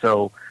 And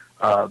so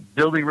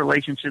building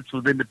relationships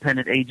with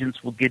independent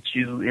agents will get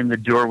you in the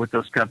door with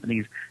those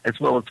companies, as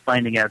well as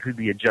finding out who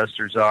the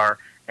adjusters are.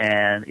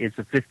 And it's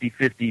a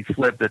 50-50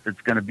 flip if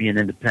it's going to be an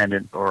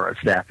independent or a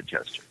staff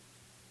adjuster.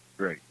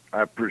 Great.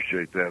 I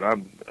appreciate that.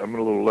 I'm a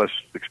little less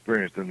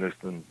experienced in this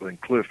than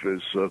Cliff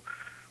is. So,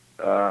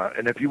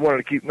 and if you wanted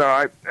to keep,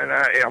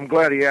 I'm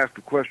glad he asked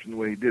the question the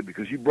way he did,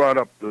 because you brought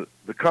up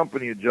the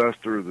company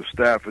adjuster, the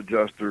staff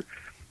adjuster,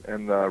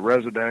 and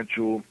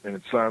residential, and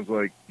it sounds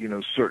like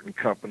certain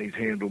companies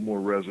handle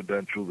more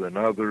residential than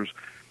others,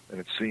 and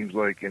it seems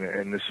like,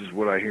 and this is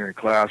what I hear in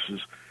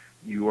classes,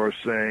 you are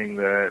saying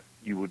that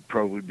you would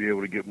probably be able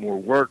to get more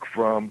work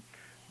from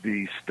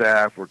be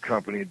staff or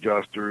company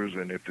adjusters,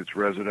 and if it's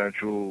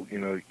residential,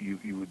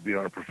 you would be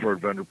on a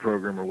preferred vendor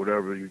program or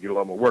whatever, you get a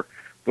lot more work.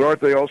 But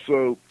aren't they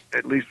also,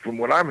 at least from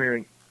what I'm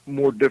hearing,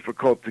 more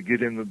difficult to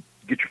get your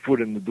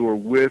foot in the door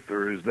with,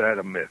 or is that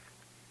a myth?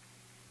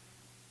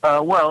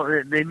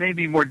 Well, they may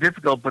be more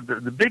difficult, but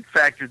the big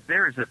factor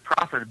there is that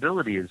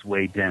profitability is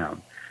way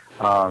down.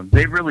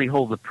 They really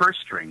hold the purse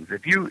strings.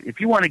 If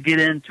you want to get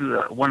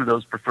into one of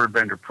those preferred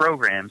vendor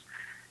programs,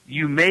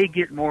 you may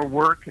get more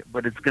work,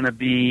 but it's going to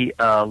be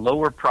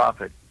lower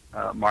profit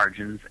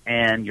margins,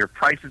 and your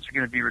prices are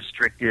going to be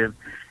restrictive.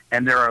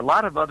 And there are a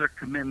lot of other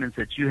commitments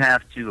that you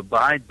have to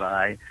abide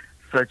by,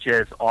 such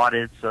as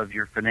audits of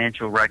your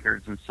financial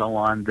records and so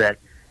on, that,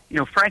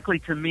 frankly,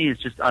 to me, is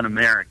just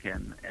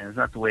un-American, and it's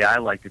not the way I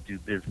like to do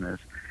business.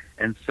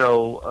 And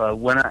so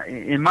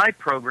in my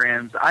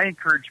programs, I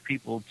encourage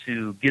people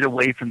to get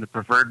away from the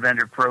preferred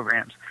vendor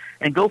programs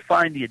and go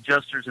find the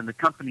adjusters and the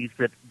companies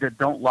that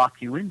don't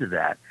lock you into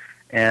that,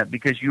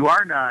 because you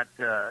are not,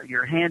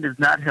 your hand is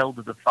not held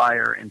to the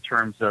fire in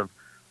terms of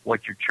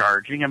what you're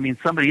charging. I mean,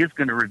 somebody is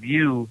going to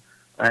review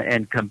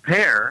and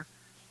compare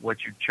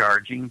what you're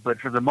charging, but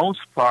for the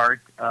most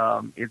part,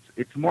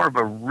 it's more of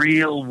a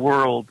real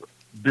world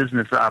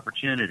business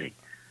opportunity.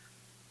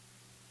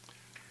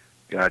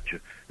 Gotcha.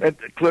 And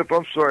Cliff,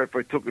 I'm sorry if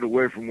I took it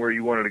away from where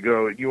you wanted to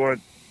go. You want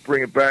to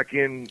bring it back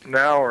in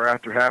now or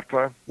after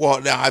halftime? Well,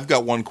 now I've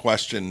got one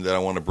question that I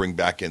want to bring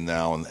back in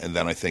now, and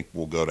then I think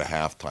we'll go to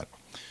halftime.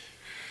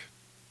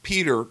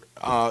 Peter,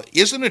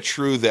 isn't it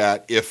true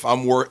that if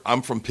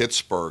I'm from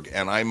Pittsburgh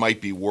and I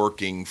might be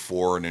working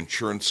for an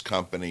insurance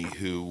company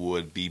who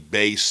would be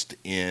based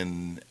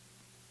in,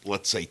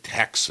 let's say,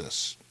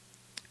 Texas,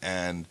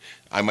 and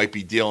I might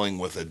be dealing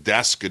with a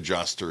desk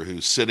adjuster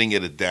who's sitting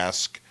at a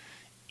desk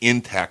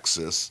in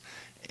Texas,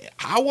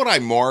 how would I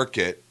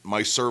market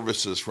my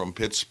services from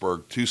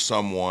Pittsburgh to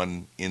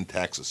someone in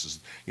Texas?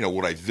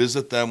 Would I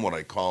visit them? Would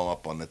I call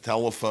up on the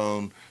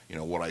telephone?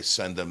 Would I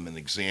send them an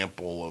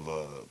example of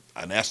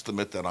an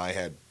estimate that I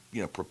had,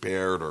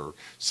 prepared, or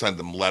send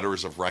them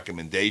letters of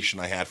recommendation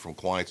I had from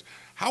clients?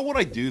 How would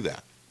I do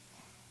that?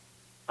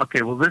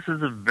 Okay, well, this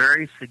is a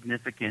very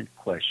significant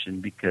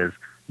question, because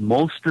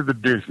most of the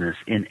business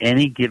in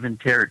any given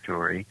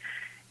territory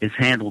is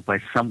handled by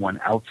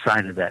someone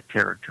outside of that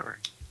territory.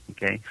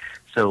 Okay,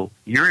 so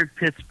you're in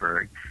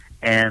Pittsburgh,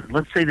 and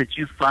let's say that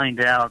you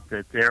find out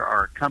that there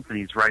are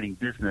companies writing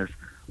business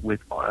with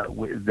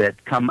that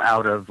come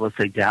out of, let's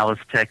say, Dallas,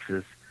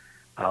 Texas,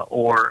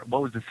 or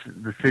what was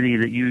the city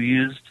that you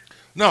used?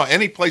 No,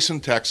 any place in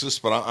Texas,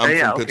 but I'm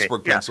from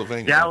Pittsburgh,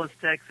 Pennsylvania. Dallas,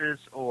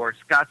 Texas, or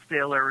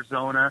Scottsdale,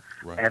 Arizona,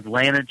 right.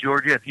 Atlanta,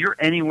 Georgia. If you're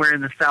anywhere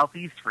in the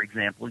Southeast, for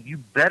example, you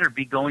better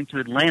be going to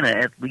Atlanta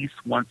at least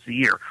once a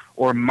year,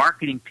 or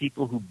marketing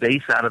people who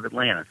base out of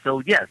Atlanta.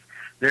 So, yes,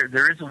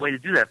 there is a way to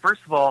do that. First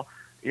of all,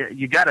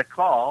 you got to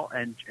call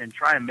and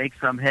try and make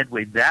some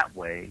headway that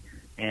way.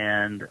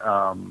 And,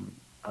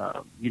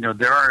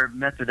 there are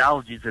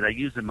methodologies that I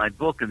use in my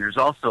book, and there's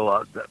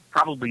also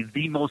probably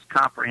the most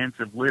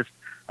comprehensive list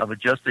of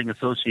adjusting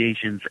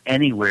associations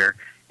anywhere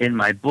in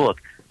my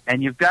book.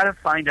 And you've got to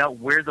find out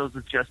where those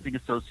adjusting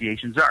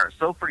associations are.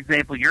 So, for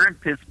example, you're in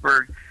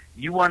Pittsburgh,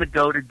 you want to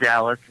go to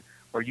Dallas,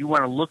 or you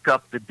want to look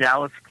up the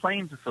Dallas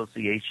Claims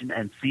Association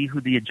and see who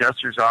the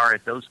adjusters are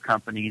at those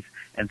companies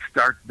and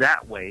start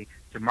that way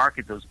to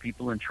market those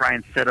people and try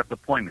and set up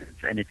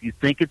appointments. And if you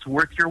think it's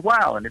worth your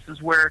while, and this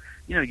is where,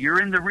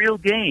 you're in the real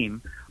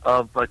game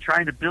of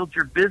trying to build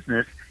your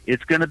business,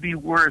 it's going to be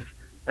worth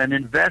an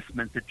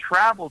investment to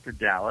travel to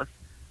Dallas.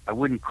 I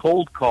wouldn't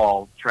cold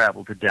call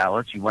travel to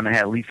Dallas. You want to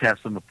at least have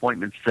some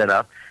appointments set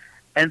up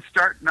and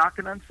start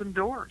knocking on some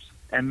doors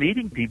and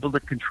meeting people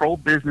that control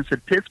business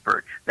at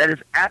Pittsburgh. That is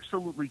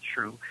absolutely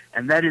true,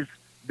 and that is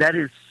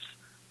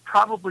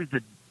probably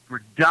the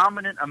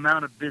predominant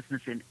amount of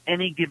business in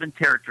any given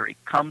territory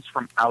comes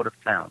from out of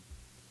town.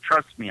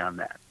 Trust me on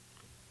that.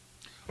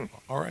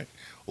 All right.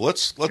 Well,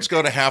 let's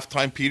go to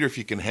halftime, Peter, if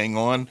you can hang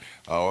on.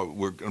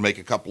 We're going to make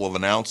a couple of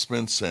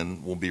announcements,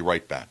 and we'll be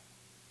right back.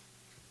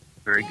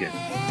 Very good.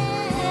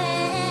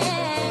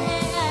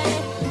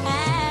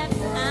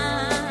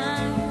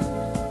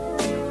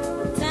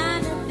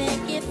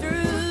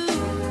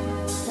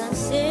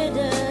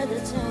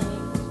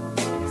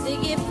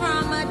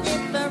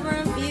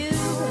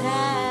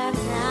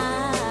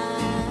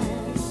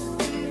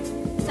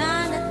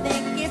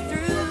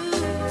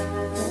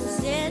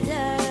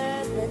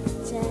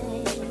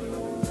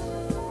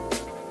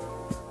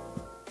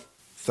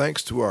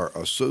 Thanks to our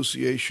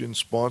association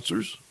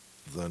sponsors,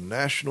 the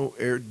National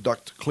Air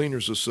Duct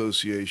Cleaners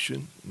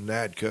Association,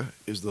 NADCA,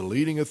 is the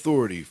leading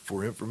authority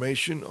for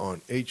information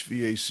on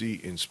HVAC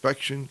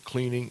inspection,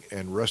 cleaning,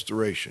 and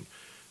restoration.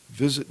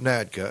 Visit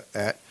NADCA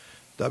at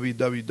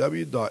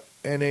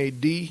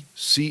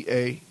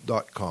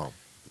www.nadca.com.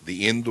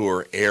 The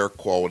Indoor Air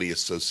Quality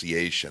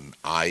Association,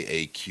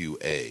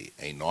 IAQA,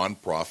 a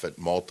nonprofit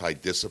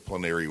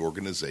multidisciplinary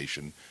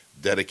organization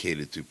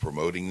dedicated to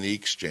promoting the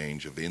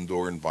exchange of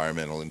indoor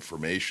environmental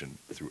information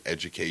through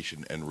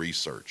education and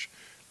research.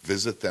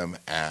 Visit them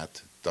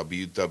at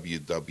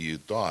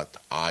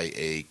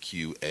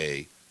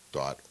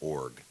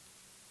www.iaqa.org.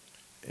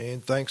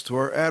 And thanks to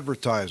our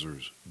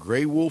advertisers,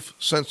 Gray Wolf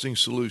Sensing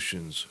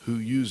Solutions, who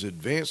use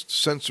advanced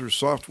sensor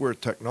software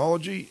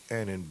technology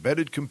and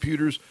embedded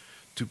computers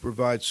to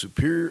provide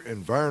superior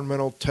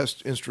environmental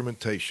test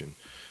instrumentation.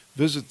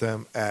 Visit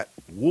them at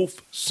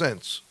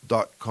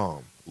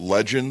wolfsense.com.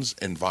 Legends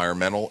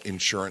Environmental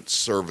Insurance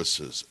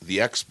Services, the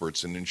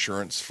experts in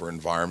insurance for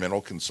environmental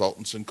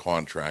consultants and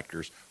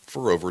contractors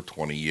for over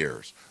 20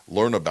 years.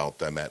 Learn about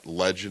them at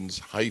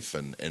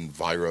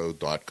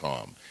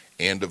legends-enviro.com.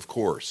 And, of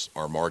course,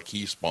 our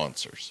marquee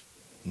sponsors.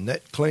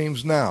 Net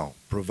Claims Now,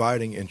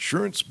 providing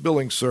insurance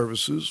billing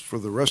services for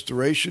the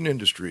restoration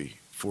industry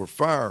for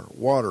fire,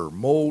 water,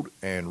 mold,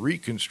 and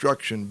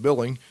reconstruction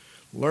billing.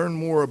 Learn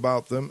more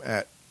about them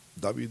at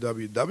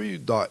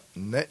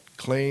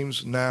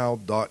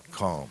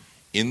www.netclaimsnow.com.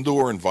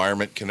 Indoor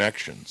Environment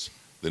Connections,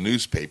 the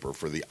newspaper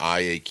for the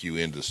IAQ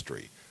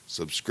industry.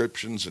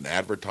 Subscriptions and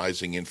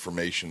advertising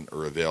information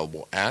are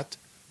available at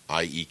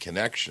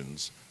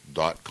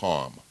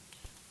ieconnections.com.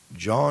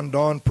 John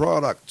Don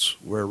Products,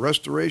 where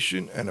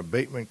restoration and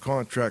abatement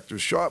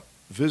contractors shop.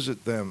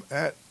 Visit them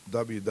at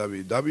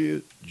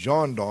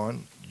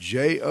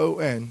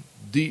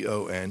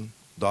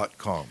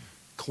www.jondon.com.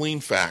 Clean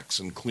Facts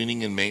and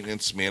Cleaning and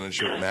Maintenance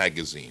Management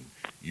Magazine,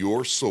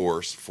 your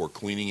source for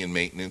cleaning and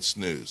maintenance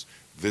news.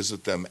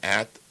 Visit them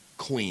at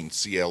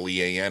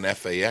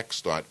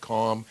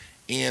cleanfax.com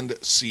and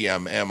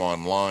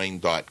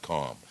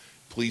cmmonline.com.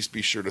 Please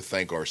be sure to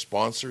thank our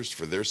sponsors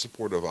for their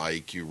support of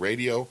IAQ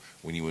Radio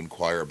when you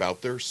inquire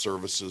about their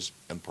services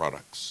and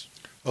products.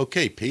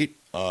 Okay, Pete,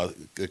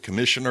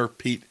 Commissioner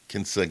Pete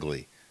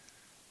Consigli.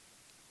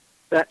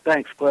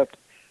 Thanks, Cliff.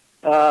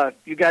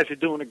 You guys are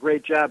doing a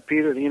great job,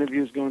 Peter. The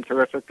interview's going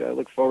terrific. I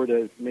look forward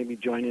to maybe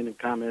joining and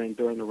commenting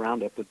during the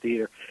roundup with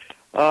Peter.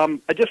 I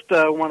just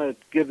want to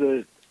give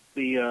the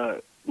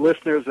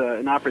listeners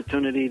an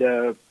opportunity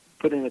to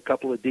put in a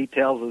couple of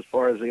details as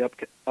far as the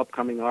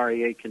upcoming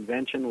RIA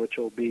convention, which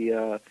will be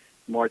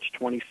March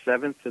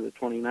 27th to the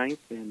 29th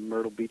in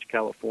Myrtle Beach,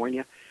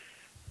 California.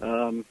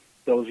 Those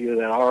of you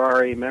that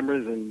are RIA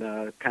members and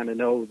kind of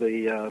know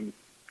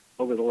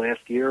over the last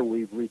year,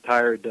 we've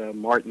retired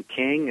Martin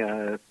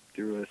King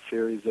through a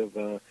series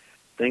of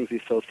things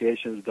the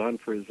association has done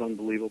for his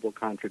unbelievable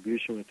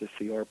contribution with the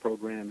CR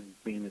program and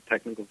being the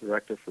technical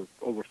director for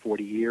over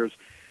 40 years.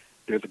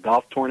 There's a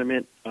golf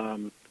tournament,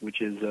 which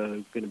is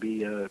going to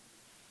be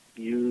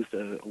used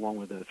along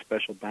with a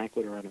special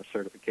banquet around a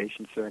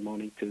certification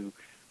ceremony to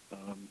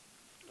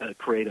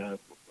create a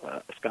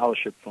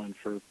scholarship fund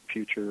for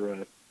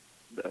future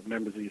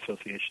members of the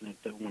association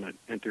that want to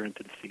enter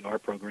into the CR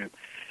program.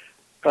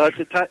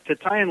 To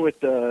tie in with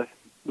the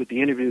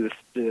interview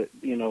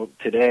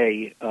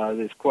today,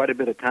 there's quite a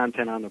bit of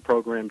content on the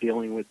program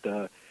dealing with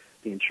the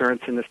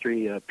insurance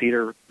industry.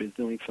 Peter is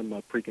doing some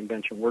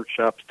pre-convention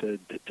workshops to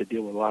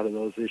deal with a lot of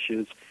those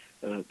issues,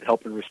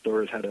 helping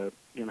restorers how to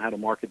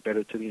market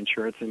better to the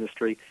insurance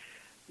industry.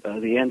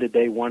 The end of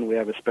day one, we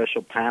have a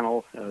special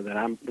panel that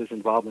I was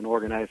involved in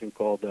organizing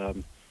called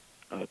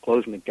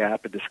Closing the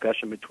Gap, a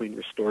discussion between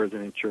restorers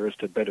and insurers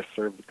to better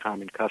serve the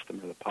common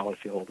customer, the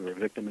policyholder, or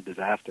victim of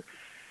disaster.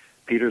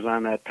 Peter's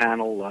on that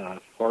panel.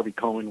 Harvey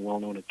Cohen,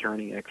 well-known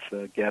attorney,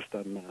 ex-guest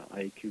on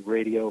IAQ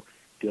Radio,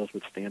 deals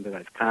with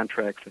standardized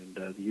contracts and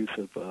the use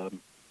of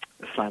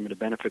assignment of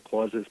benefit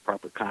clauses,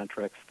 proper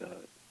contracts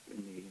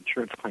in the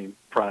insurance claim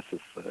process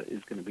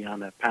is going to be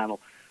on that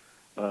panel,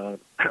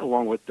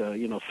 along with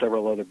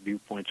several other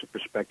viewpoints and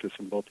perspectives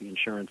from both the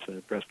insurance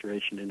and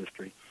restoration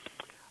industry.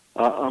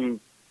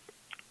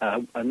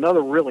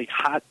 Another really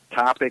hot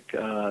topic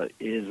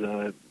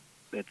is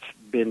that's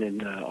been in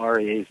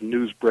RIA's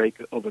news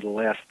break over the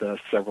last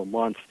several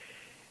months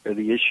are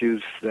the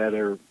issues that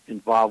are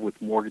involved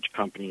with mortgage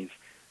companies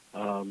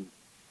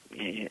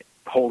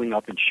holding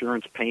up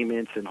insurance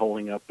payments and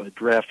holding up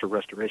drafts for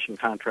restoration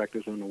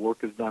contractors when the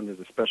work is done. There's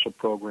a special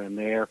program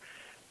there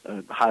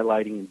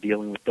highlighting and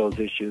dealing with those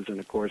issues. And,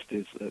 of course,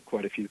 there's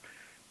quite a few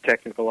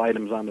technical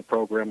items on the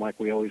program like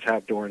we always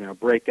have during our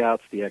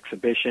breakouts, the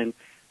exhibition.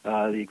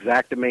 The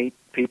Xactimate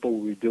people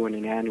will be doing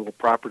an annual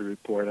property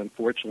report.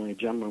 Unfortunately, a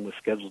gentleman was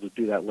scheduled to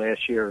do that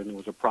last year, and there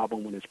was a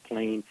problem with his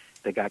plane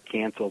that got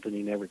canceled, and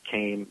he never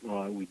came.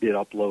 We did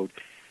upload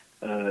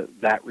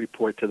that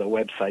report to the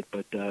website,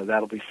 but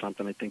that'll be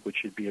something I think which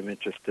should be of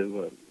interest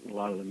to a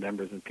lot of the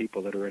members and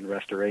people that are in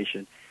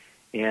restoration.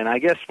 And I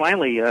guess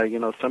finally,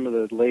 some of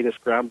the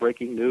latest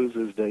groundbreaking news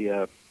is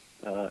the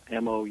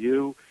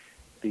MOU,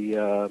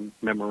 the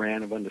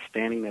Memorandum of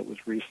Understanding that was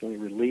recently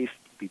released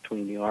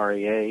between the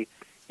RIA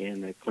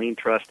and the Clean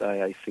Trust,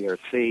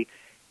 IICRC,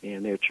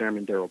 and their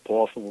chairman, Daryl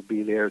Paulson, will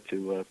be there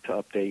to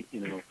update,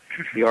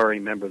 the RA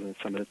members and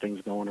some of the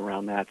things going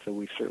around that. So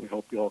we certainly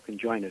hope you all can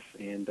join us.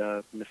 And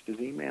Mr.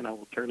 Z-Man, I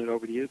will turn it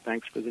over to you.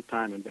 Thanks for the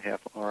time on behalf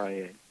of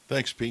RIA.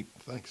 Thanks, Pete.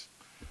 Thanks.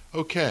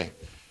 Okay,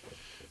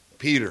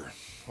 Peter,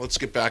 let's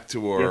get back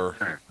to our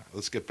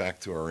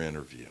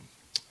interview.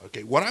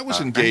 Okay, when I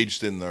was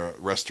engaged in the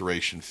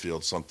restoration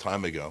field some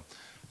time ago,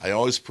 I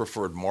always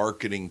preferred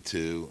marketing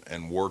to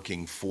and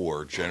working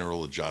for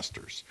general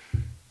adjusters.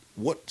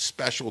 What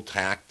special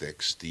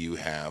tactics do you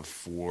have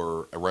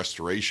for a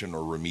restoration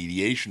or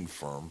remediation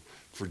firm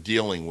for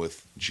dealing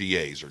with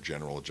GAs or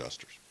general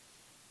adjusters?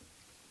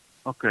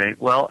 Okay,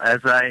 well, as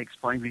I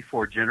explained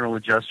before, general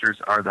adjusters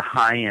are the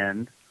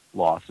high-end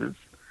losses,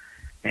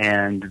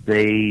 and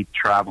they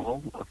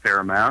travel a fair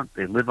amount.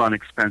 They live on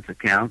expense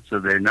accounts, so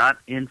they're not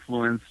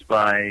influenced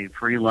by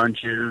free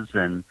lunches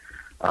and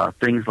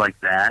things like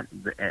that.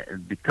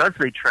 Because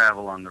they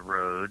travel on the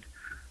road,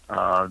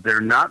 they're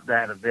not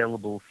that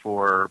available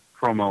for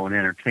promo and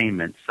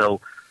entertainment.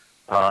 So,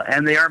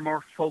 and they are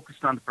more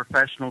focused on the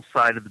professional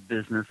side of the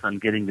business, on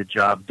getting the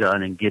job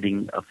done and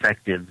getting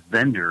effective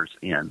vendors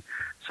in.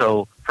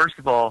 So, first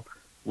of all,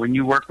 when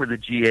you work with a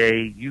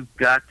GA, you've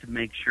got to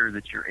make sure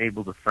that you're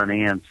able to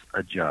finance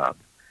a job.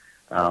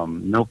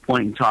 No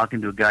point in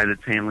talking to a guy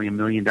that's handling $1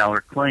 million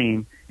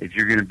claim if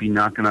you're going to be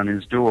knocking on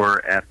his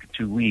door after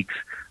 2 weeks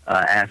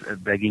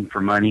begging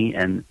for money,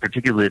 and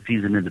particularly if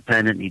he's an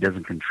independent and he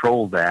doesn't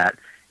control that,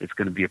 it's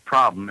going to be a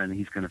problem, and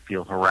he's going to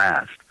feel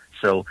harassed.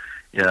 So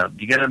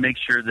you got to make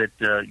sure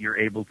that you're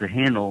able to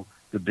handle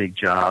the big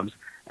jobs.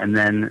 And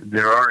then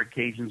there are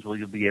occasions where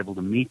you'll be able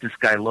to meet this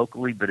guy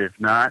locally, but if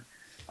not,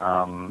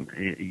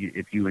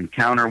 if you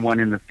encounter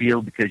one in the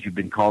field because you've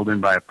been called in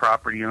by a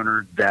property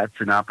owner, that's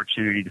an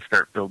opportunity to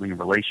start building a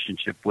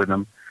relationship with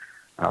them,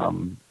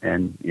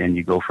 and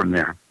you go from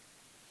there.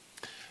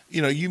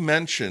 You know, you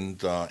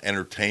mentioned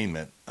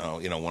entertainment.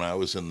 When I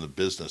was in the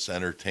business,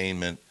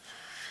 entertainment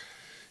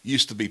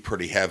used to be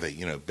pretty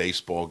heavy,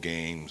 baseball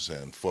games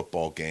and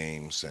football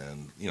games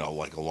and,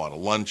 like a lot of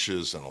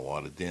lunches and a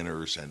lot of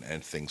dinners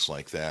and things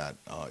like that.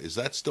 Is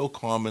that still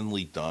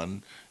commonly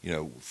done,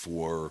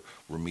 for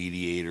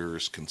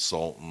remediators,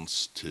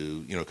 consultants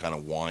to, kind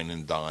of wine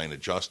and dine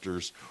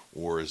adjusters,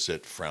 or is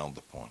it frowned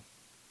upon?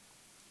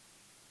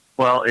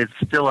 Well, it's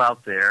still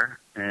out there,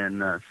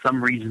 and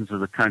some regions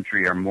of the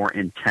country are more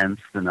intense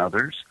than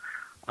others.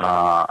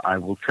 I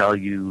will tell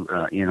you,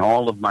 in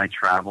all of my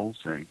travels,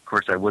 and of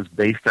course I was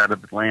based out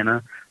of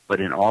Atlanta, but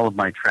in all of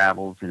my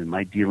travels and in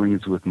my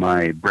dealings with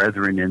my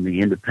brethren in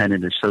the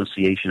Independent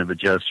Association of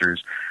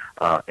Adjusters,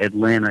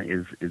 Atlanta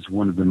is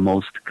one of the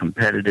most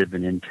competitive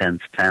and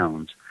intense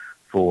towns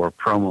for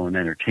promo and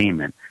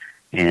entertainment.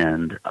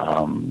 And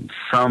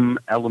some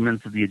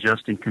elements of the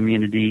adjusting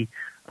community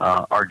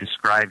are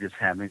described as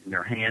having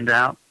their hand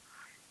out.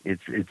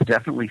 It's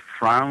definitely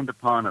frowned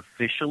upon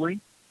officially,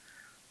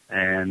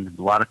 and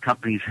a lot of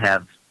companies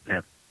have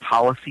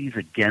policies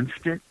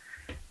against it.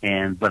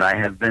 But I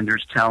have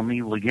vendors tell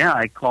me, well, yeah,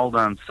 I called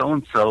on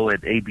so-and-so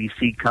at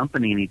ABC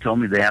Company, and he told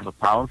me they have a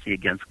policy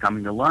against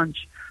coming to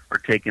lunch or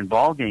taking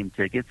ball game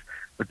tickets.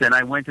 But then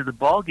I went to the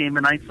ball game,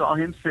 and I saw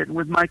him sitting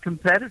with my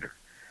competitor.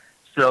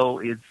 So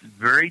it's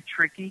very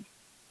tricky.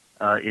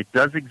 It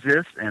does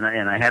exist, and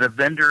I had a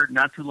vendor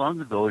not too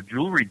long ago, a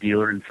jewelry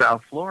dealer in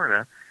South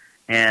Florida,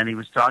 and he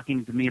was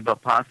talking to me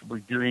about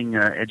possibly doing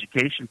an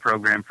education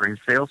program for his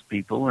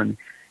salespeople. And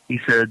he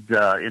said,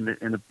 in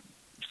the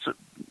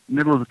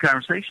middle of the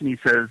conversation, he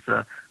says,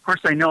 "Of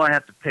course, I know I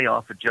have to pay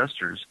off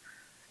adjusters."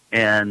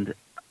 And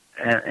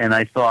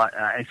I thought,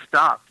 I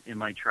stopped in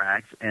my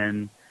tracks,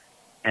 and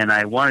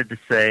I wanted to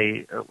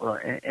say, well,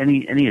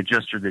 any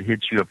adjuster that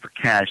hits you up for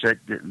cash,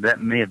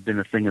 that may have been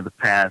a thing of the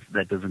past.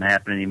 That doesn't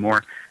happen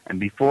anymore. And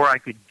before I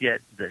could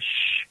get the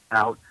shh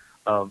out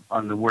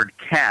on the word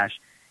cash,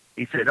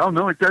 he said, "Oh,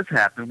 no, it does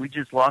happen. We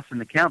just lost an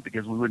account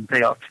because we wouldn't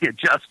pay off the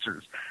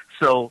adjusters."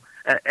 So,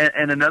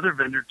 and another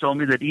vendor told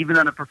me that even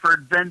on a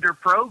preferred vendor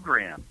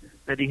program,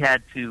 that he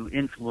had to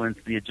influence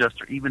the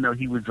adjuster, even though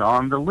he was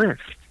on the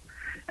list.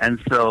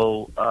 And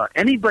so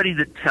anybody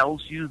that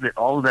tells you that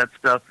all of that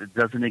stuff that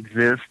doesn't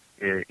exist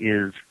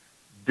is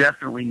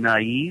definitely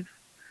naive,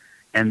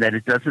 and that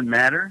it doesn't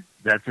matter.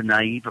 That's a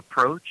naive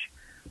approach.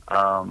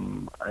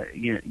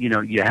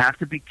 You have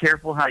to be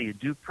careful how you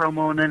do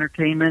promo and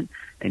entertainment,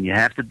 and you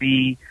have to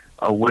be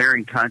aware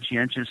and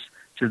conscientious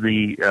to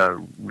the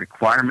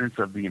requirements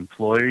of the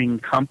employing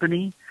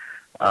company.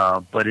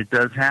 But it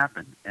does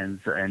happen,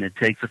 and it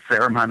takes a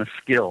fair amount of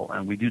skill,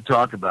 and we do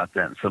talk about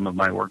that in some of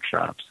my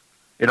workshops.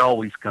 It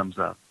always comes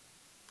up.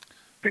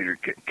 Peter,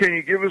 can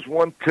you give us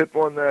one tip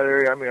on that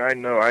area? I mean, I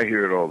know I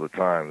hear it all the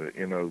time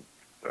that,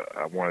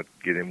 I want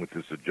to get in with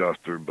this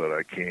adjuster, but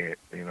I can't.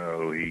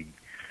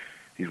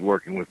 He's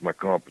working with my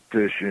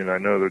competition. I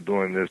know they're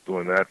doing this,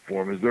 doing that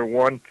for him. Is there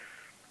one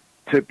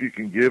tip you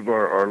can give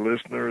our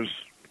listeners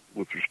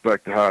with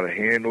respect to how to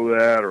handle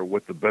that, or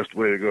what the best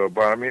way to go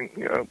about it? I mean,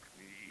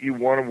 you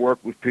want to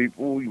work with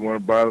people, you want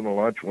to buy them a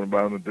lunch, you want to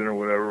buy them a dinner,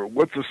 whatever.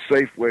 What's a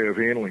safe way of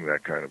handling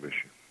that kind of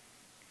issue?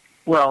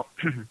 Well,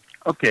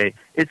 okay,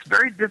 it's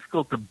very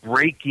difficult to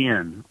break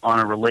in on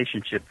a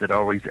relationship that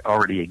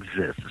already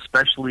exists,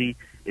 especially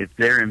if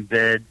they're in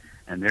bed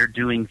and they're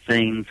doing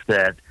things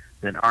that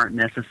aren't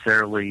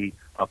necessarily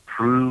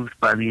approved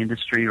by the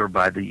industry or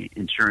by the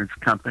insurance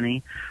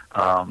company.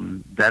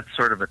 That's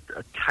sort of a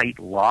tight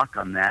lock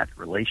on that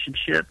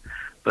relationship.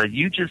 But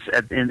you just,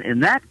 in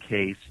that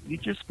case, you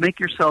just make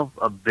yourself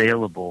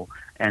available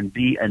and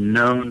be a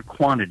known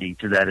quantity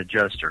to that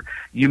adjuster.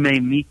 You may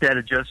meet that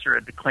adjuster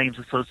at the claims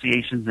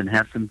associations and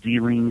have some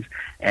dealings,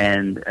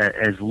 and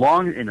as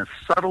long, in a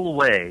subtle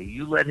way,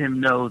 you let him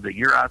know that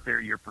you're out there,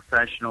 you're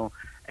professional,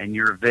 and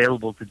you're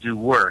available to do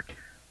work.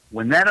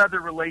 When that other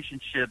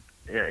relationship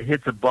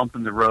hits a bump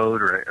in the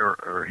road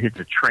or hits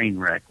a train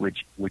wreck,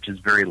 which is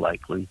very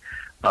likely,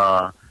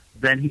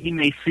 then he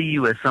may see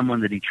you as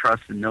someone that he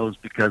trusts and knows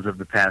because of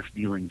the past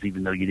dealings,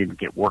 even though you didn't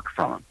get work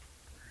from him.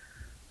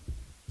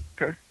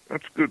 Okay,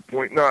 that's a good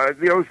point. No,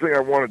 the other thing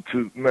I wanted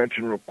to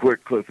mention real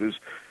quick, Cliff, is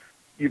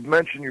you've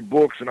mentioned your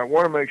books, and I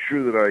want to make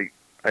sure that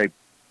I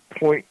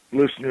point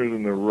listeners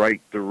in the right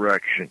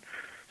direction.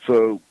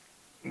 So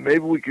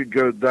maybe we could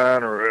go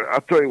down, or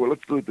I'll tell you what,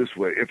 let's do it this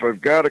way. If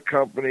I've got a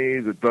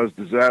company that does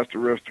disaster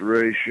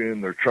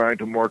restoration, they're trying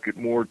to market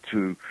more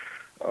to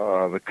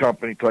the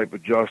company type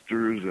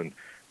adjusters and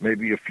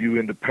maybe a few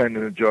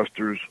independent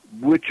adjusters,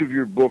 which of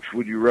your books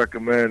would you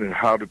recommend, and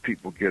how do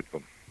people get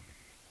them?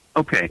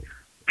 Okay.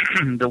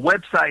 The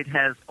website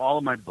has all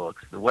of my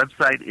books. The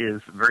website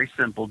is very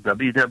simple,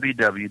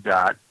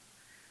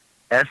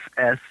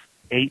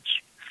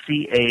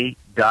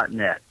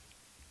 www.sshca.net.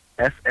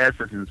 SS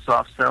as in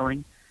soft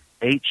selling,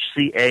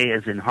 HCA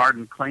as in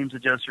hardened claims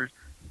adjusters,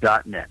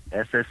 .net,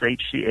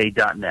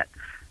 sshca.net.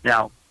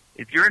 Now,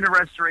 if you're in the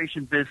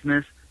restoration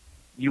business,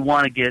 you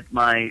want to get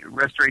my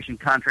Restoration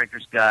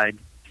Contractor's Guide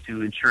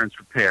to Insurance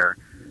Repair,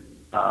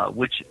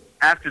 which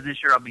after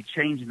this year I'll be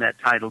changing that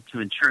title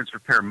to Insurance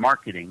Repair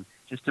Marketing,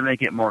 just to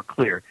make it more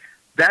clear.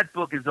 That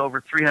book is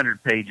over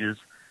 300 pages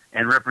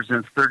and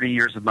represents 30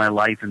 years of my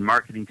life in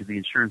marketing to the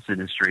insurance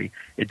industry.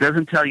 It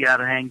doesn't tell you how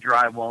to hang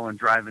drywall and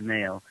drive a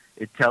nail.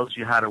 It tells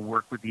you how to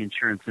work with the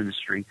insurance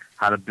industry,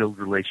 how to build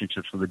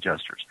relationships with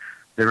adjusters.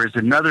 There is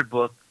another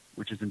book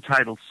which is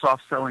entitled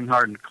Soft Selling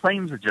Hardened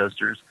Claims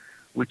Adjusters,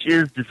 which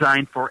is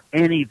designed for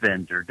any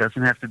vendor. It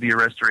doesn't have to be a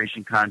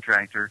restoration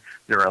contractor.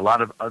 There are a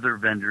lot of other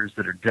vendors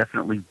that are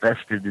definitely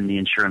vested in the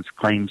insurance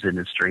claims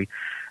industry.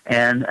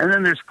 And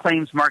then there's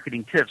Claims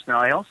Marketing Tips. Now,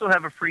 I also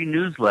have a free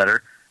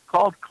newsletter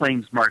called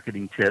Claims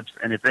Marketing Tips,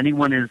 and if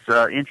anyone is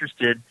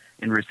interested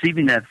in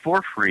receiving that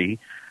for free,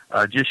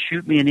 just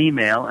shoot me an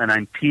email, and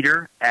I'm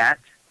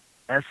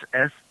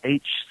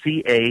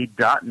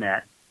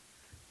peter@sshca.net.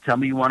 Tell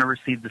me you want to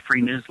receive the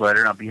free newsletter,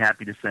 and I'll be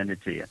happy to send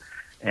it to you.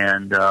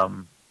 And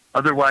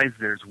otherwise,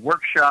 there's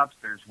workshops,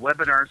 there's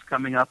webinars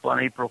coming up on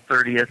April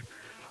 30th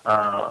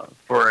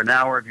for an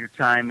hour of your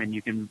time, and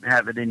you can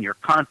have it in your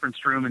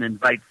conference room and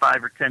invite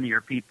 5 or 10 of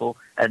your people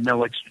at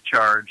no extra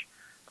charge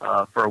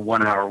for a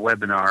 1-hour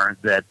webinar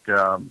that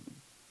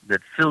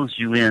fills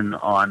you in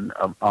on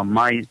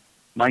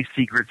my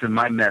secrets and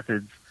my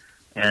methods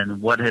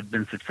and what have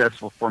been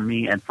successful for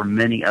me and for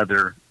many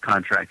other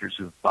contractors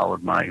who have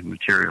followed my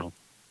material.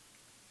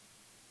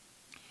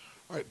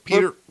 All right,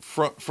 Peter,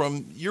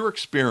 from your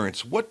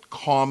experience, what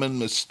common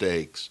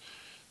mistakes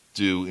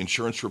do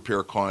insurance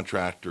repair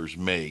contractors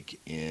make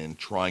in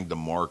trying to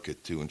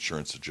market to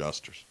insurance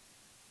adjusters?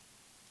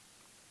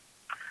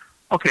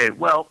 Okay,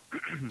 well,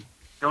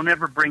 don't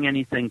ever bring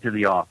anything to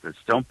the office.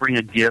 Don't bring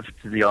a gift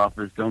to the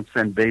office. Don't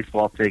send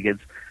baseball tickets.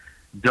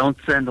 Don't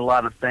send a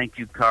lot of thank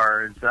you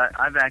cards.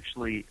 I've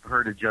actually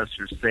heard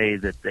adjusters say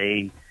that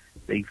they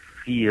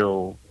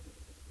feel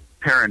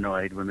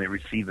paranoid when they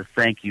receive a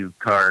thank you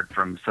card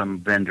from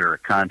some vendor or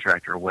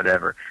contractor or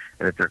whatever,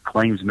 that their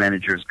claims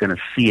manager is going to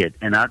see it.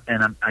 And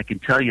I can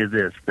tell you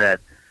this, that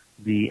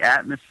the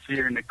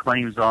atmosphere in the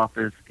claims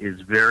office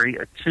is very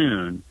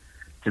attuned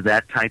to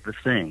that type of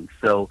thing.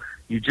 So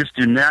you just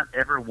do not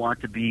ever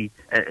want to be,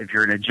 if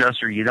you're an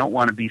adjuster, you don't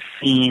want to be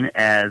seen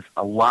as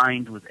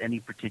aligned with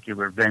any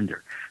particular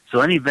vendor.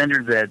 So any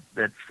vendor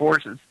that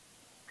forces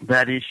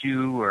that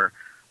issue or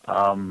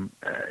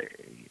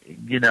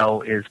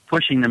is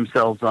pushing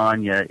themselves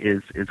on you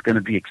is going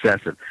to be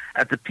excessive.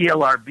 At the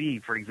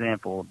PLRB, for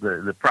example,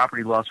 the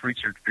Property Loss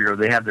Research Bureau,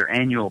 they have their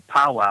annual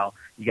powwow.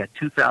 You got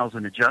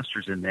 2,000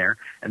 adjusters in there,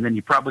 and then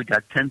you probably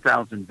got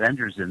 10,000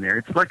 vendors in there.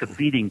 It's like a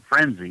feeding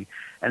frenzy,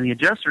 and the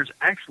adjusters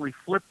actually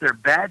flip their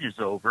badges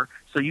over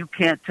so you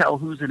can't tell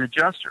who's an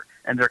adjuster,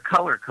 and they're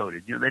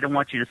color-coded. They don't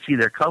want you to see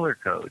their color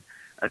code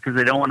because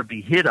they don't want to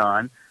be hit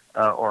on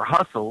or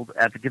hustled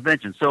at the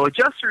convention. So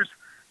adjusters,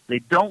 they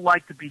don't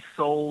like to be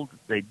sold.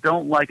 They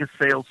don't like a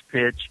sales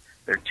pitch.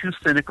 They're too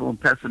cynical and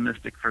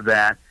pessimistic for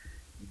that.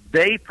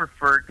 They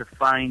prefer to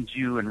find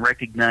you and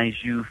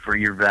recognize you for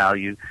your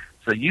value.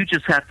 So you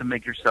just have to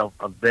make yourself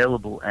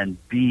available and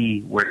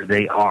be where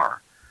they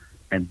are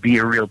and be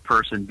a real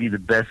person, be the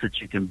best that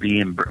you can be,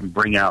 and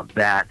bring out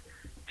that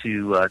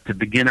to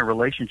begin a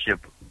relationship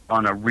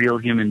on a real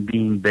human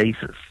being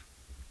basis.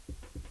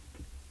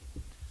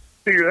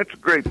 Peter, that's a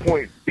great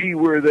point. Be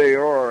where they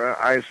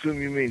are. I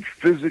assume you mean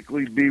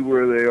physically be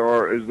where they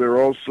are. Is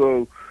there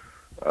also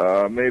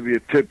maybe a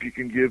tip you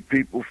can give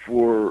people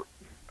for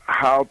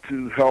how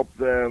to help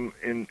them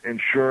in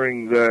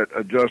ensuring that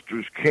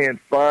adjusters can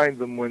find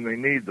them when they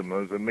need them?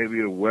 Is there maybe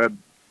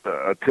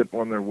a tip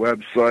on their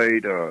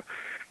website,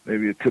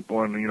 maybe a tip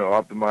on,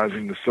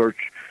 optimizing the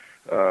search,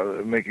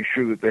 making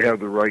sure that they have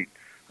the right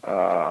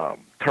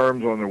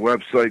terms on their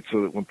website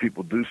so that when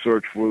people do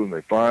search for them,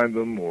 they find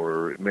them,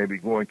 or maybe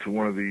going to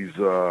one of these,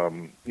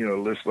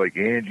 lists like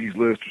Angie's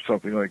List or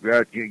something like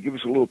that. Can you give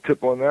us a little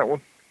tip on that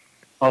one?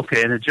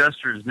 Okay, an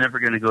adjuster is never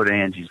going to go to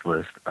Angie's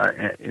List.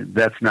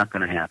 That's not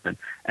going to happen.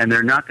 And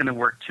they're not going to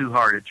work too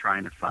hard at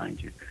trying to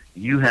find you.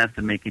 You have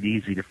to make it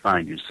easy to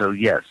find you. So,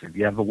 yes, if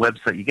you have a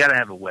website, you got to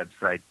have a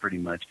website pretty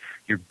much.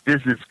 Your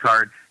business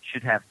card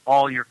should have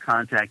all your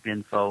contact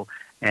info.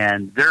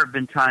 And there have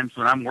been times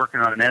when I'm working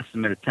on an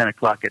estimate at 10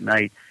 o'clock at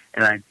night,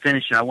 and I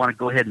finish and I want to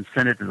go ahead and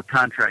send it to the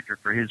contractor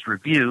for his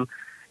review,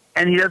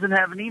 and he doesn't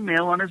have an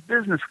email on his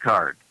business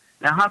card.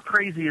 Now, how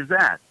crazy is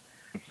that?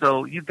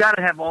 So you've got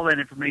to have all that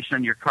information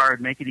on your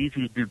card, make it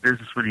easy to do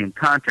business with you and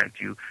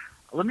contact you.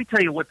 Let me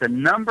tell you what the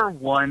number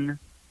one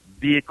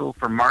vehicle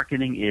for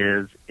marketing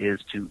is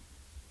to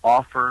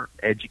offer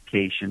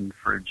education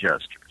for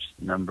adjusters,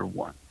 number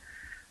one.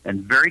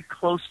 And very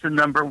close to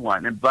number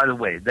one. And by the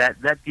way,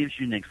 that gives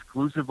you an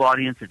exclusive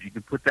audience if you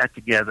can put that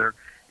together.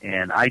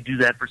 And I do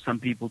that for some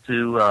people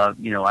too.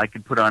 I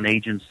can put on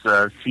agents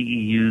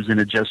CEUs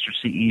and adjuster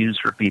CEUs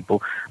for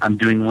people. I'm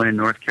doing one in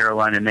North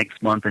Carolina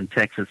next month and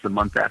Texas the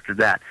month after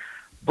that.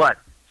 But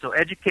so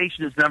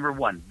education is number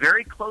one.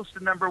 Very close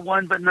to number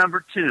one, but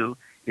number two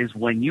is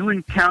when you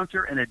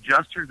encounter an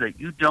adjuster that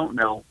you don't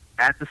know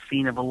at the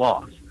scene of a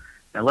loss.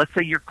 Now, let's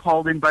say you're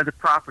called in by the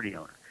property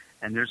owner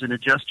and there's an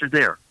adjuster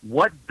there.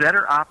 What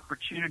better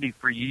opportunity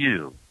for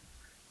you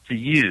to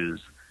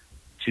use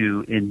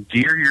to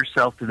endear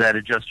yourself to that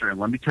adjuster? And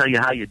let me tell you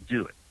how you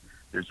do it.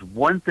 There's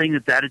one thing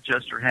that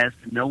adjuster has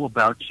to know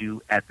about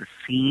you at the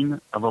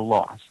scene of a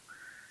loss.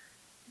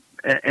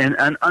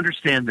 And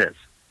understand this.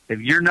 If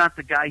you're not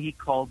the guy he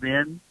called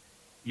in,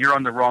 you're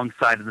on the wrong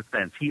side of the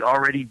fence. He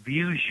already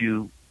views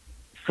you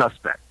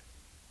suspect.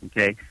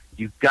 Okay?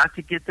 You've got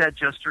to get that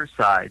adjuster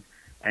aside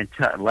and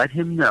let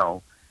him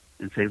know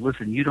and say,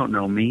 listen, you don't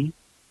know me.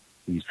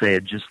 And you say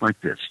it just like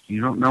this.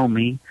 You don't know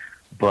me,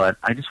 but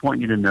I just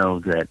want you to know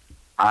that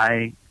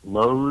I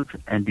loathe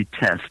and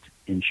detest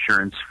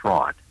insurance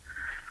fraud.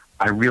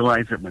 I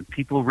realize that when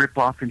people rip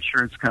off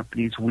insurance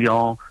companies, we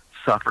all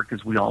suffer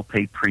because we all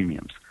pay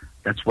premiums.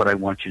 That's what I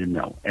want you to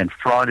know. And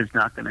fraud is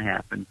not going to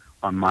happen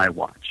on my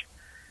watch.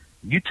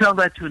 You tell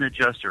that to an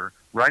adjuster,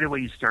 right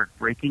away you start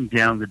breaking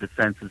down the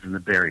defenses and the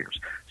barriers.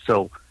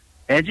 So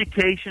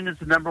education is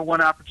the number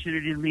one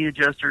opportunity to meet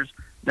adjusters.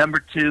 Number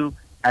two,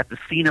 at the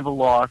scene of a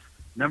loss.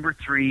 Number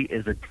three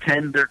is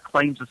attend their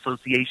claims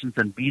associations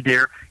and be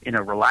there in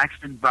a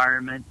relaxed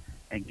environment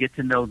and get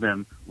to know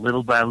them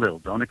little by little.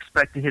 Don't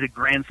expect to hit a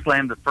grand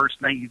slam the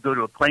first night you go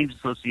to a claims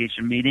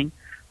association meeting,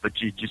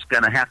 but you're just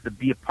going to have to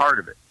be a part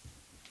of it.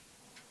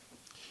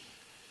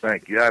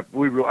 Thank you. I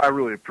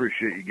really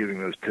appreciate you giving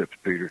those tips,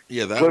 Peter.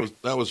 Yeah,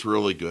 that was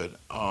really good.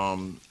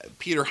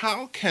 Peter,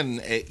 how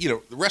can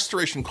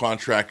restoration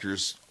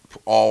contractors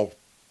all,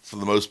 for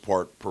the most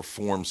part,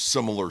 perform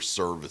similar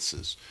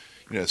services?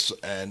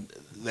 And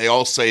they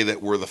all say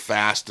that we're the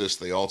fastest.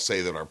 They all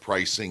say that our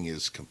pricing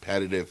is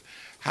competitive.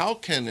 How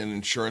can an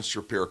insurance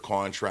repair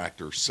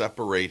contractor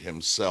separate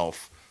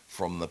himself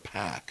from the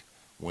pack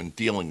when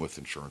dealing with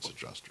insurance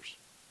adjusters?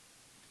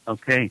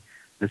 Okay,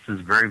 this is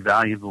a very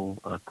valuable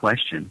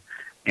question.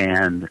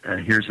 And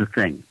here's the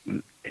thing,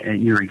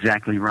 and you're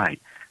exactly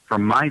right.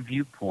 From my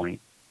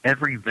viewpoint,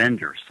 every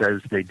vendor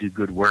says they do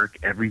good work.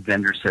 Every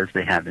vendor says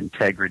they have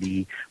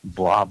integrity,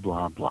 blah,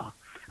 blah, blah.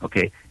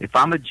 Okay, if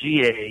I'm a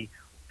GA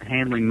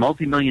handling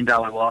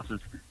multi-million-dollar losses,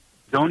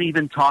 don't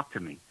even talk to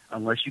me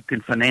unless you can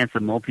finance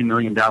a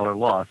multi-million-dollar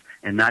loss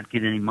and not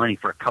get any money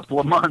for a couple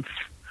of months.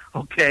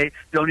 Okay,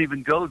 don't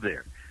even go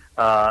there.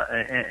 All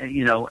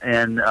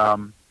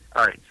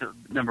right. So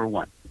number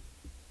one.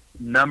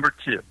 Number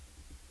two,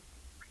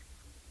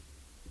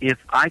 if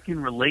I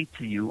can relate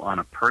to you on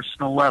a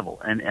personal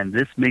level, and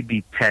this may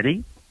be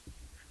petty,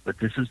 but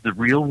this is the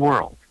real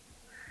world.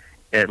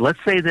 Let's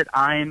say that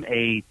I'm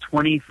a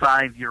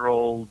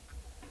 25-year-old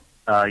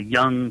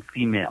young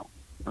female,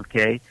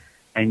 okay,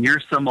 and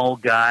you're some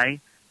old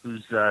guy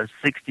who's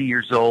 60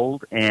 years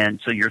old, and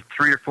so you're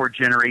 3 or 4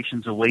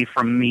 generations away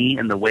from me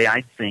and the way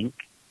I think.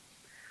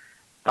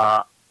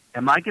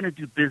 Am I going to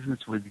do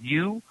business with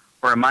you,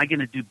 or am I going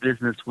to do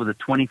business with a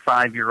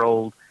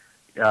 25-year-old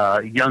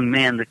young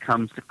man that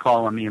comes to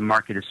call on me and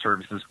market his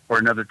services, or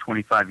another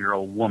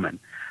 25-year-old woman?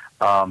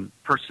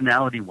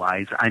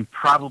 Personality-wise, I'm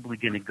probably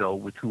going to go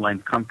with who I'm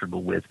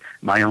comfortable with,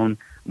 my own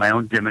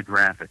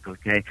demographic,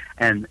 okay?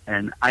 And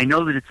I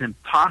know that it's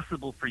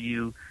impossible for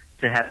you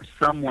to have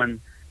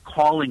someone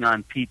calling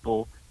on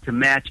people to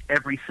match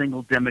every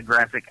single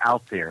demographic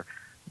out there,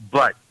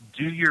 but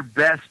do your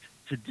best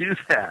to do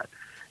that.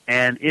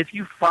 And if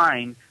you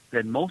find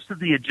that most of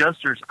the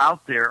adjusters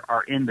out there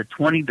are in the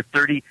 20 to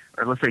 30,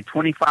 or let's say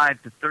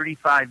 25 to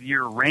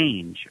 35-year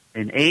range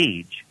in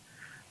age,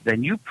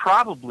 then you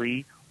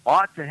probably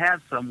ought to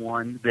have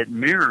someone that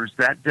mirrors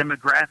that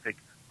demographic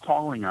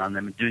calling on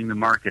them and doing the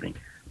marketing.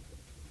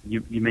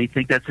 You may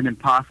think that's an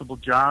impossible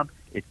job.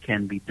 It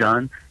can be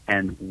done.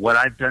 And what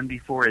I've done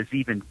before is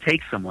even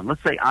take someone.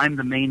 Let's say I'm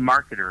the main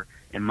marketer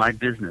in my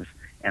business,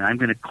 and I'm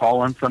going to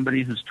call on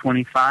somebody who's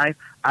 25.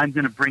 I'm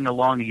going to bring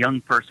along a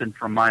young person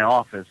from my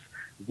office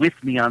with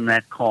me on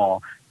that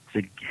call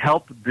to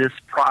help this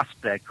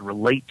prospect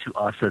relate to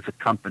us as a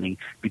company,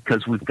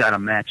 because we've got a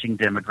matching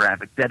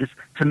demographic. That is,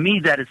 to me,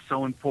 that is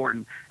so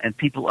important, and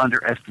people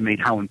underestimate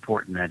how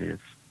important that is.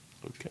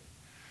 Okay.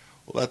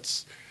 Well,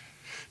 that's...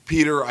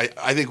 Peter, I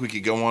think we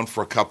could go on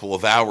for a couple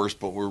of hours,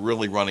 but we're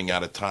really running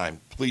out of time.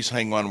 Please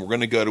hang on. We're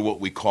going to go to what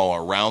we call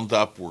our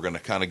roundup. We're going to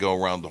kind of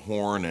go around the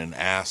horn and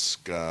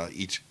ask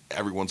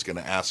everyone's going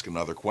to ask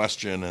another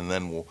question, and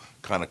then we'll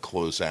kind of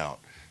close out.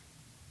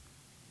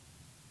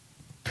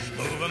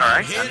 Move 'em All on,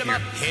 right, hit 'em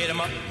up, hit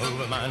 'em up, move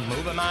 'em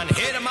on,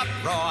 hit 'em up,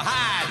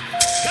 rawhide.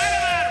 Cut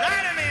 'em out,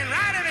 ride 'em in,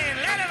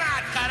 let 'em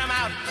out, cut 'em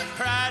out,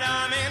 ride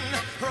 'em in,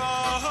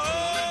 rawhide.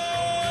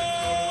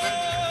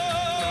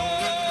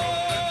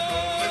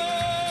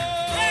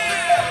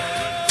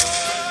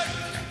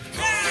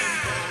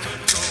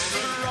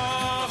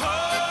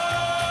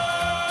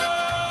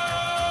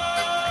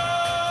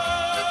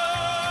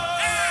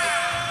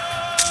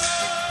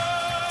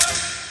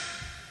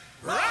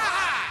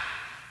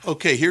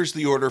 Okay, here's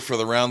the order for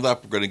the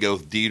roundup. We're going to go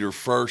with Dieter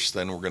first,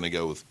 then we're going to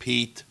go with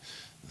Pete,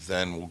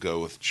 then we'll go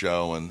with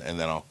Joe, and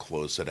then I'll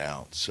close it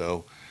out.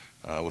 So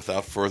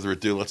without further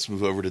ado, let's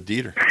move over to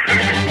Dieter.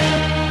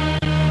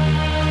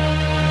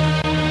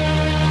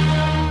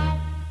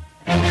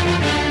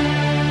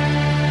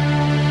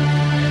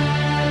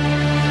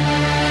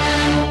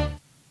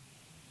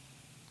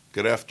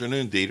 Good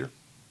afternoon, Dieter.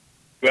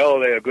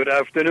 Well, good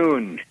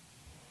afternoon.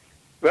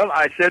 Well,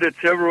 I said it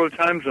several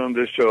times on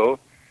this show.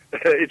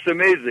 It's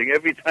amazing.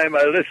 Every time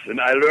I listen,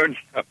 I learn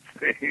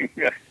something,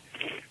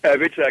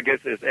 which I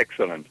guess is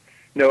excellent.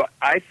 No,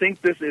 I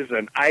think this is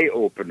an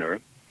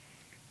eye-opener.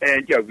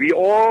 And, yeah, we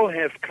all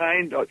have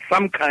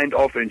some kind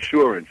of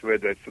insurance,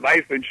 whether it's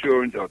life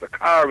insurance or the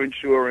car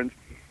insurance,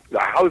 the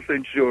house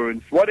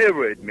insurance,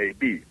 whatever it may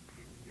be.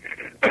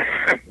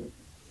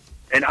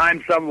 And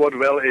I'm somewhat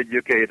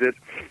well-educated,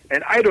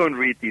 and I don't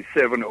read these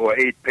 7 or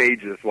 8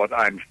 pages, what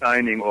I'm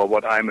signing or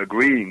what I'm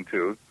agreeing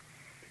to.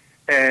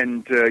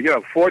 And,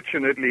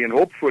 fortunately and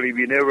hopefully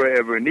we never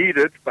ever need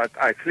it, but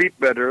I sleep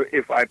better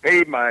if I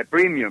pay my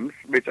premiums,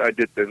 which I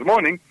did this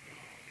morning,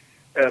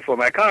 for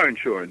my car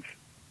insurance.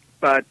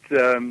 But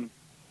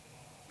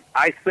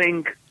I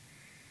think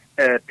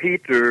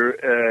Peter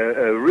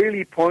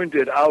really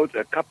pointed out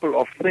a couple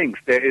of things.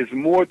 There is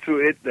more to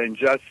it than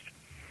just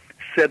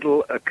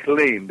settle a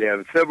claim. There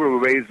are several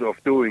ways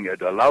of doing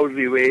it, a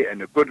lousy way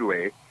and a good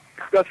way,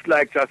 just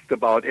like just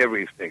about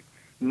everything.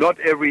 Not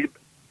every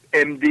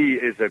MD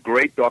is a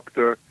great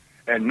doctor,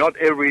 and not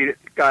every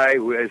guy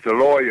who is a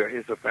lawyer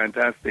is a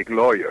fantastic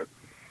lawyer.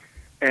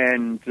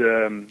 And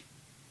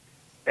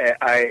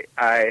I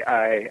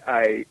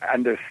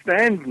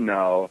understand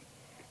now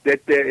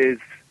that there is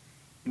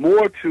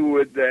more to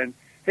it than,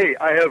 hey,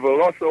 I have a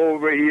loss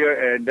over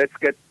here, and let's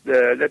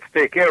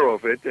take care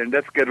of it, and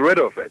let's get rid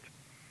of it.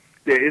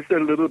 There is a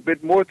little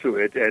bit more to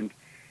it, and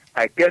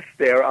I guess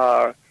there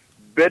are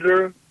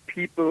better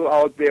people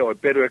out there or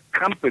better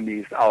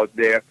companies out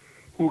there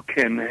who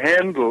can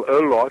handle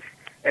a loss,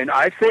 and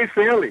I say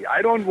fairly.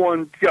 I don't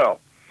want,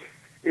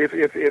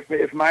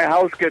 if my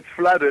house gets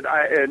flooded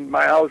and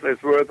my house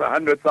is worth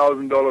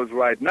 $100,000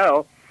 right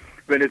now,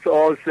 when it's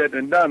all said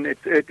and done, it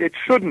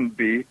shouldn't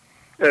be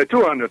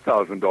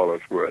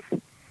 $200,000 worth,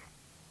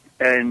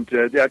 and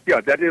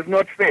that is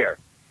not fair.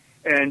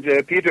 And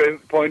Peter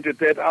pointed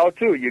that out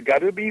too. You got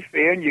to be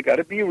fair and you got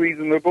to be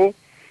reasonable,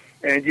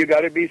 and you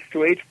got to be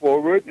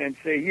straightforward and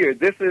say, here,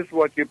 this is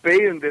what you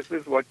pay and this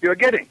is what you're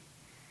getting.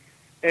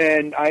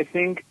 And I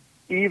think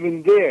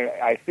even there,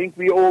 I think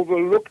we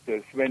overlook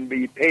this when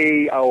we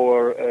pay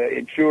our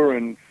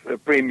insurance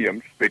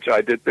premiums, which I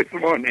did this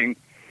morning.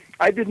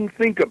 I didn't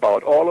think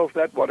about all of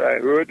that, what I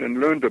heard and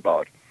learned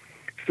about.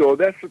 So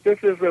this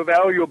is a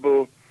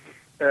valuable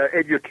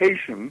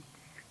education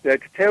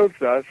that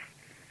tells us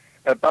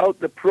about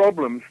the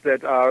problems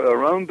that are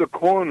around the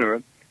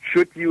corner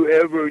should you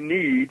ever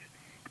need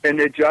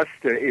an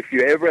adjuster, if you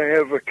ever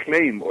have a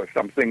claim or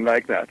something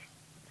like that.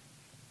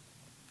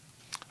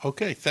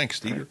 Okay,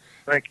 thanks, Dieter.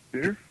 Thank you,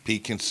 Peter.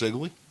 Pete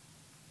Consigli.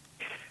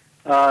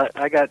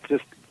 I got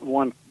just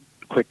one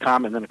quick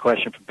comment and a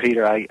question for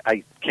Peter.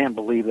 I can't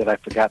believe that I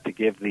forgot to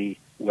give the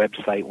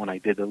website when I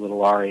did the little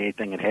RAA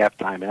thing at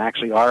halftime. And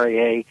actually,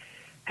 RAA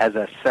has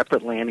a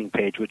separate landing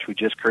page, which we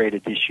just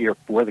created this year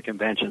for the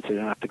convention, so you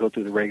don't have to go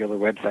through the regular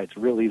website. It's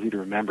real easy to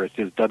remember. It's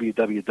just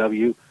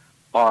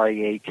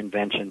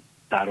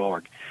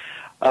www.raaconvention.org.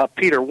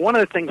 Peter, one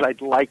of the things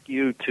I'd like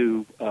you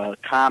to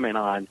comment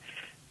on,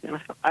 and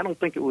I don't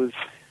think it was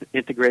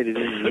integrated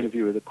in the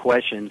interview or the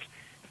questions,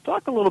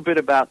 talk a little bit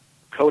about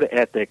code of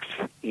ethics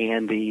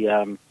and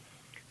the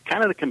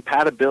kind of the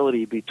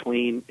compatibility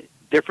between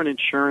different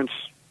insurance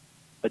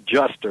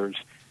adjusters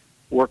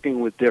working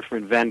with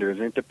different vendors.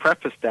 And to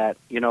preface that,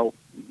 the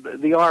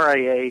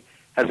RIA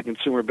has a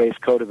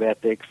consumer-based code of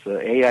ethics.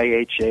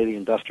 AIHA, the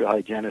industrial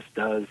hygienist,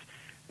 does.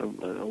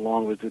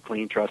 along with the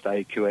Clean Trust,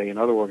 IAQA, and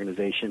other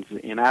organizations.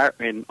 In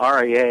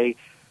RIA,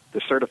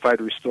 the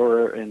Certified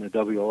Restorer and the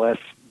WLS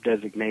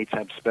designates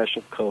have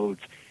special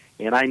codes.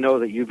 And I know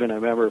that you've been a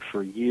member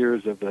for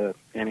years of the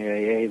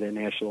NAIA, the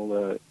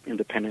National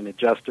Independent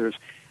Adjusters.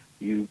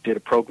 You did a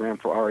program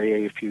for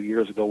RIA a few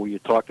years ago where you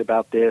talked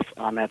about this.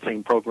 On that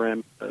same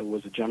program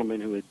was a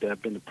gentleman who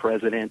had been the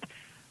president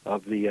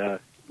of the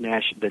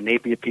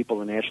Napier people,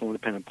 the National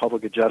Independent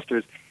Public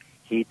Adjusters.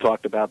 He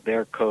talked about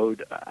their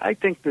code. I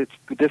think that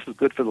this is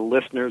good for the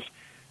listeners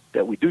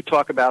that we do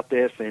talk about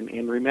this, and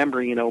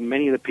remember,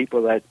 many of the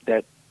people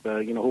that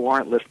who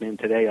aren't listening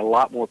today, a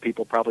lot more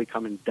people probably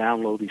come and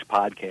download these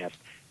podcasts,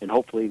 and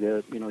hopefully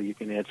you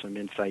can add some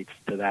insights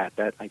to that.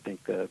 That I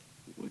think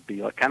would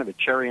be kind of a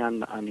cherry on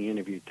the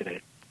interview today.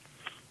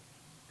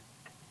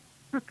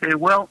 Okay,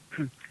 well,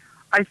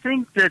 I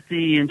think that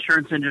the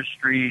insurance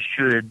industry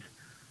should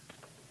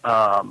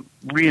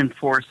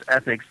reinforce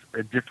ethics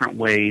a different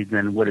way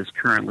than what is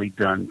currently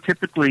done.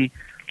 Typically,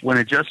 when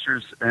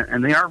adjusters,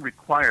 and they are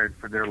required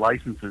for their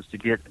licenses to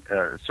get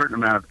a certain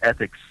amount of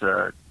ethics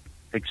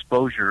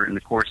exposure in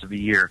the course of a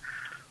year,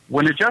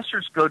 when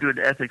adjusters go to an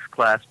ethics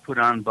class put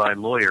on by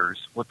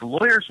lawyers, what the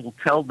lawyers will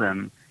tell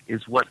them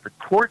is what the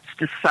courts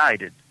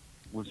decided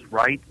was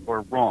right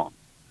or wrong.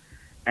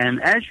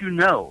 And as you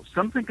know,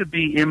 something could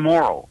be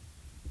immoral,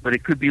 but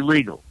it could be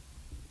legal.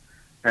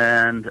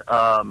 And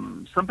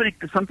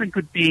something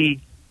could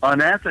be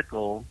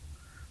unethical,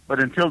 but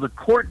until the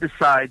court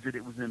decides that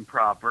it was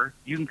improper,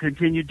 you can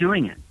continue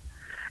doing it.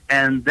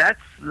 And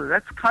that's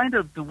kind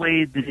of the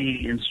way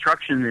the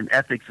instruction in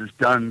ethics is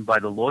done by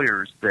the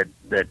lawyers that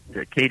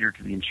cater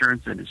to the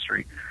insurance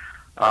industry.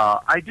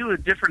 I do a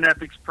different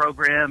ethics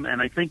program,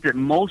 and I think that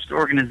most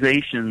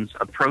organizations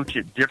approach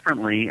it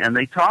differently, and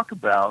they talk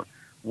about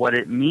what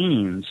it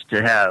means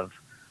to have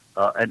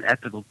an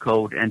ethical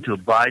code and to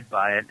abide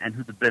by it, and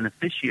who the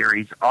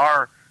beneficiaries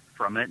are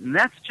from it. And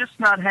that's just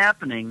not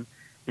happening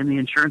in the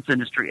insurance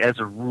industry as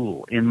a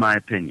rule, in my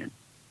opinion.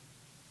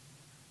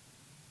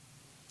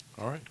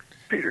 All right.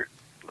 Peter,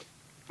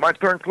 my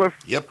turn, Cliff?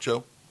 Yep,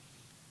 Joe.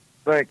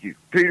 Thank you.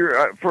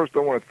 Peter, first I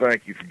want to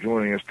thank you for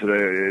joining us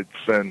today.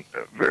 It's been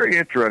very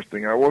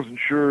interesting. I wasn't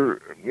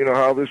sure,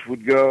 how this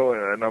would go,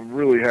 and I'm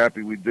really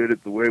happy we did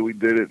it the way we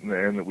did it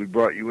and that we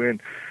brought you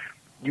in.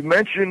 You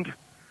mentioned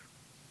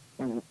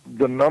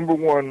the number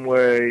one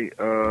way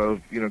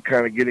of,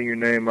 kind of getting your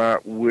name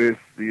out with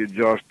the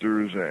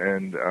adjusters,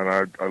 and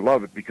I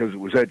love it because it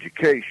was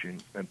education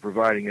and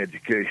providing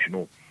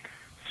educational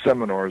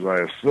seminars,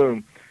 I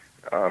assume.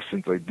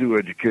 Since I do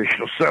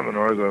educational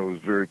seminars, I was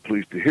very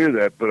pleased to hear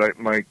that. But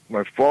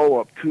my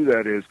follow-up to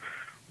that is,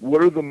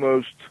 what are the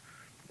most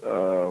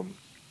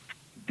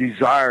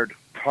desired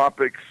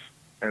topics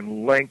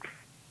and length,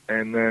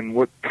 and then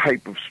what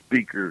type of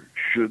speaker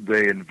should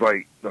they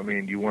invite? I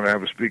mean, do you want to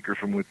have a speaker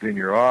from within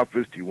your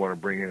office? Do you want to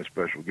bring in a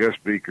special guest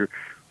speaker?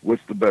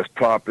 What's the best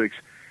topics,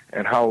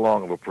 and how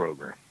long of a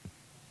program?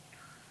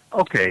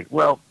 Okay,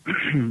 well,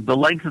 the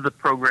length of the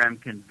program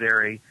can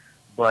vary,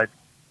 but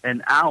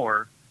an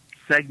hour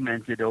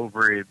segmented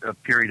over a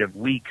period of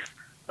weeks,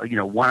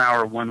 1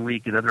 hour 1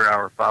 week, another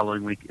hour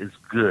following week is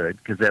good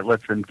because that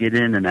lets them get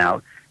in and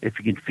out. If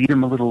you can feed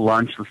them a little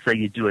lunch, let's say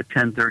you do a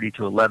 10:30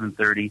 to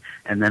 11:30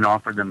 and then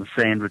offer them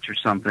a sandwich or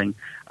something,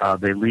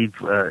 they leave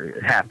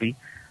happy.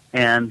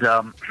 And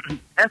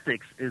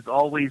ethics is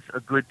always a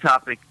good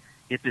topic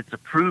if it's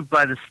approved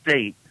by the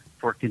state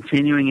for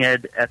continuing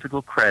ed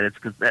ethical credits,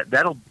 because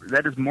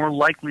that is more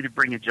likely to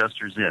bring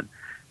adjusters in.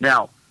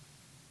 Now,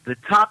 the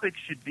topic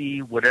should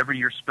be whatever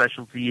your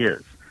specialty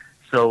is.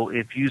 So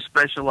if you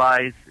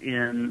specialize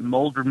in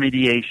mold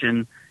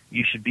remediation,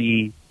 you should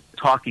be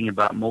talking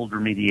about mold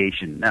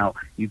remediation. Now,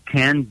 you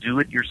can do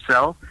it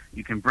yourself.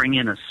 You can bring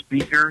in a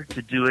speaker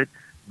to do it,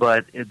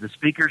 but the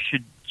speaker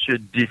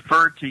should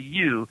defer to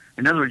you.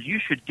 In other words, you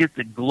should get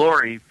the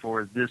glory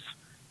for this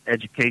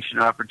education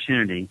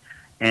opportunity.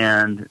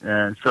 And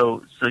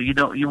so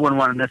you wouldn't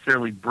want to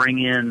necessarily bring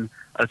in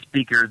a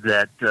speaker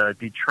that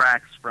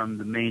detracts from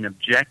the main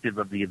objective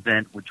of the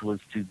event, which was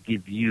to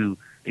give you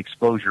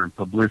exposure and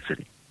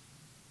publicity.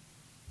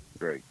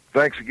 Great.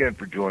 Thanks again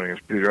for joining us,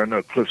 Peter. I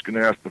know Cliff's going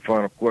to ask the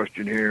final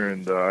question here,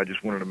 and I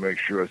just wanted to make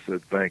sure I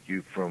said thank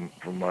you from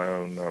my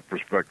own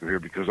perspective here,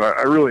 because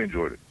I really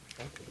enjoyed it.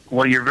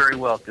 Well, you're very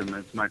welcome.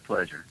 It's my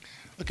pleasure.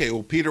 Okay,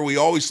 well, Peter, we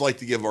always like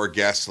to give our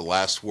guests the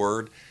last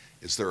word.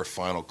 Is there a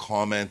final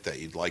comment that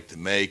you'd like to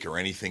make, or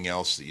anything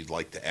else that you'd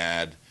like to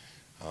add?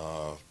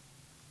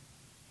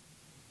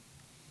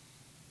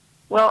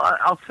 Well,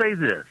 I'll say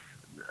this,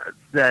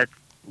 that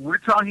we're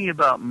talking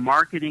about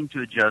marketing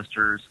to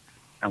adjusters,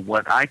 and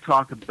what I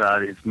talk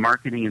about is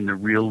marketing in the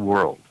real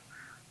world.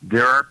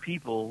 There are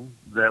people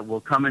that will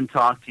come and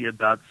talk to you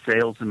about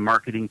sales and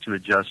marketing to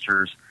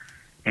adjusters,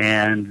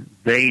 and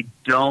they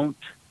don't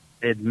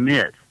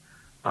admit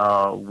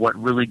what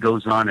really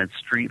goes on at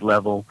street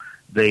level.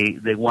 They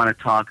want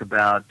to talk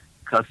about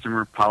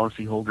customer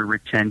policyholder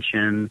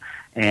retention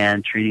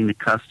and treating the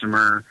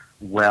customer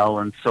well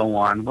and so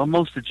on. Well,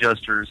 most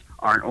adjusters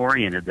aren't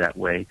oriented that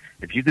way.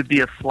 If you could be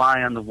a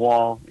fly on the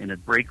wall in a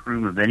break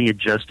room of any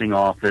adjusting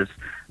office,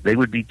 they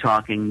would be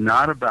talking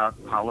not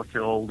about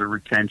policyholder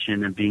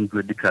retention and being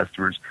good to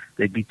customers.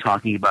 They'd be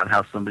talking about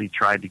how somebody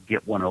tried to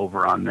get one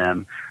over on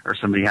them, or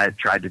somebody had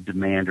tried to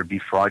demand or be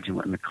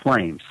fraudulent in the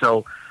claim.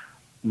 So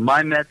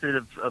my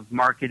method of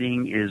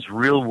marketing is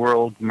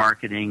real-world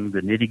marketing,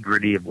 the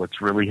nitty-gritty of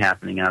what's really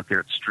happening out there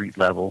at street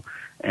level,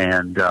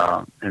 and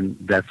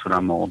that's what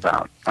I'm all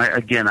about.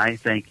 I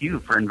thank you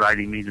for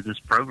inviting me to this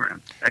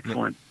program.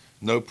 Excellent.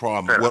 No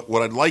problem.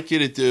 What I'd like you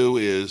to do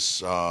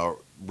is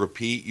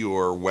repeat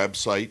your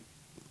website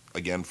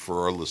again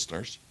for our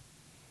listeners.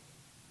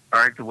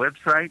 All right, the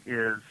website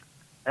is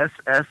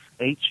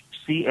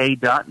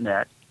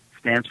sshca.net.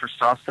 Stands for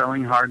Soft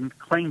Selling Hardened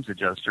Claims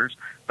Adjusters,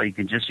 but you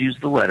can just use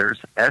the letters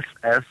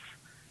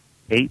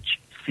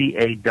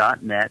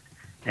sshca.net,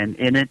 and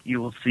in it you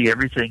will see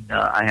everything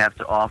I have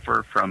to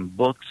offer, from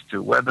books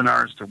to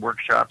webinars to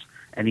workshops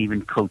and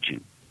even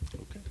coaching.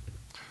 Okay.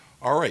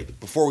 All right.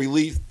 Before we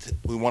leave,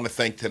 we want to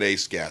thank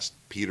today's guest,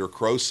 Peter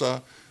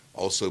Crosa,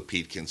 also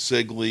Pete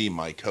Consigli,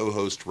 my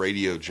co-host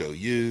Radio Joe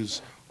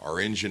Hughes, our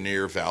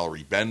engineer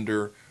Valerie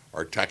Bender,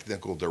 our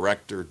technical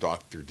director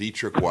Dr.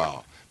 Dietrich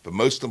Wow. But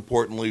most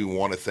importantly, we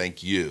want to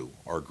thank you,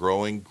 our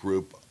growing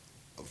group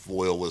of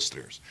loyal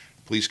listeners.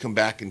 Please come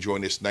back and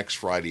join us next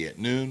Friday at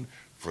noon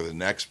for the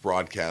next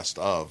broadcast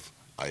of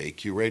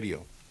IAQ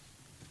Radio.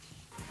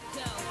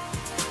 Yo,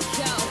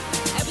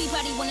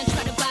 everybody wanna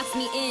try to box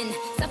me in,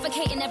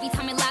 suffocating every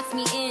time it locks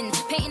me in,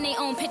 painting their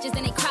own pictures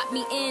and they crop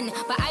me in,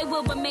 but I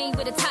will remain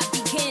where the top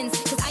begins,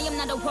 cause I am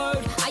not a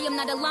word, I am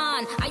not a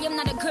line, I am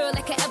not a girl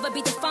that can ever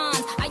be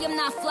defined, I am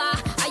not fly,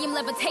 I am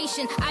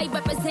levitation, I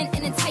represent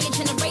an entire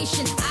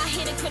generation, I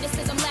hear the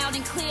criticism loud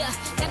and clear,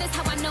 that is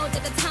how I know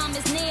that the time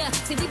is near,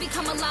 see we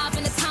become alive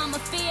in a time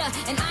of fear,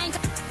 and I ain't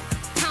got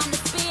time to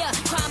spare,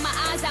 cry my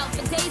eyes out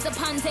for days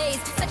upon days,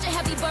 such a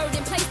heavy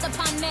burden placed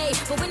upon me,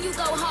 but when you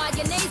go hard,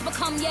 your nays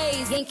become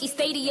yays, Yankee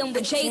Stadium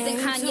with Jays and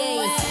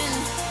Kanye's.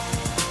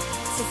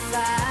 To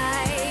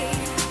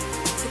fight,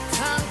 to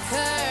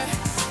conquer,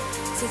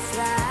 to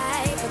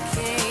thrive, I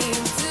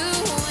came to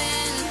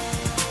win,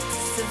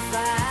 to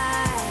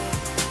survive,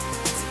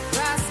 to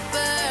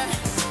prosper,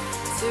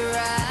 to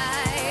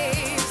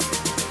rise,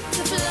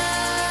 to fly.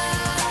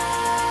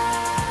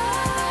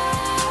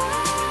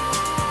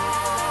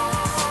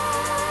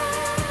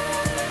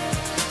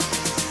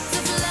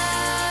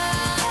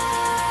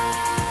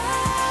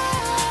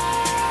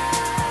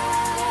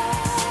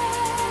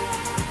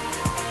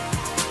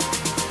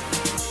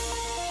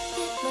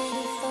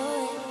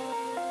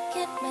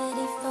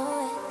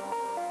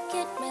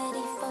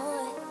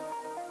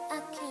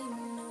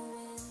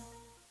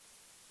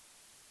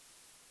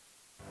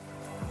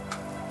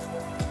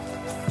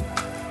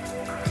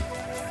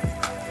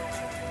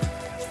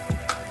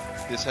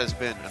 This has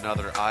been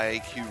another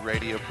IAQ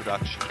Radio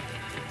production.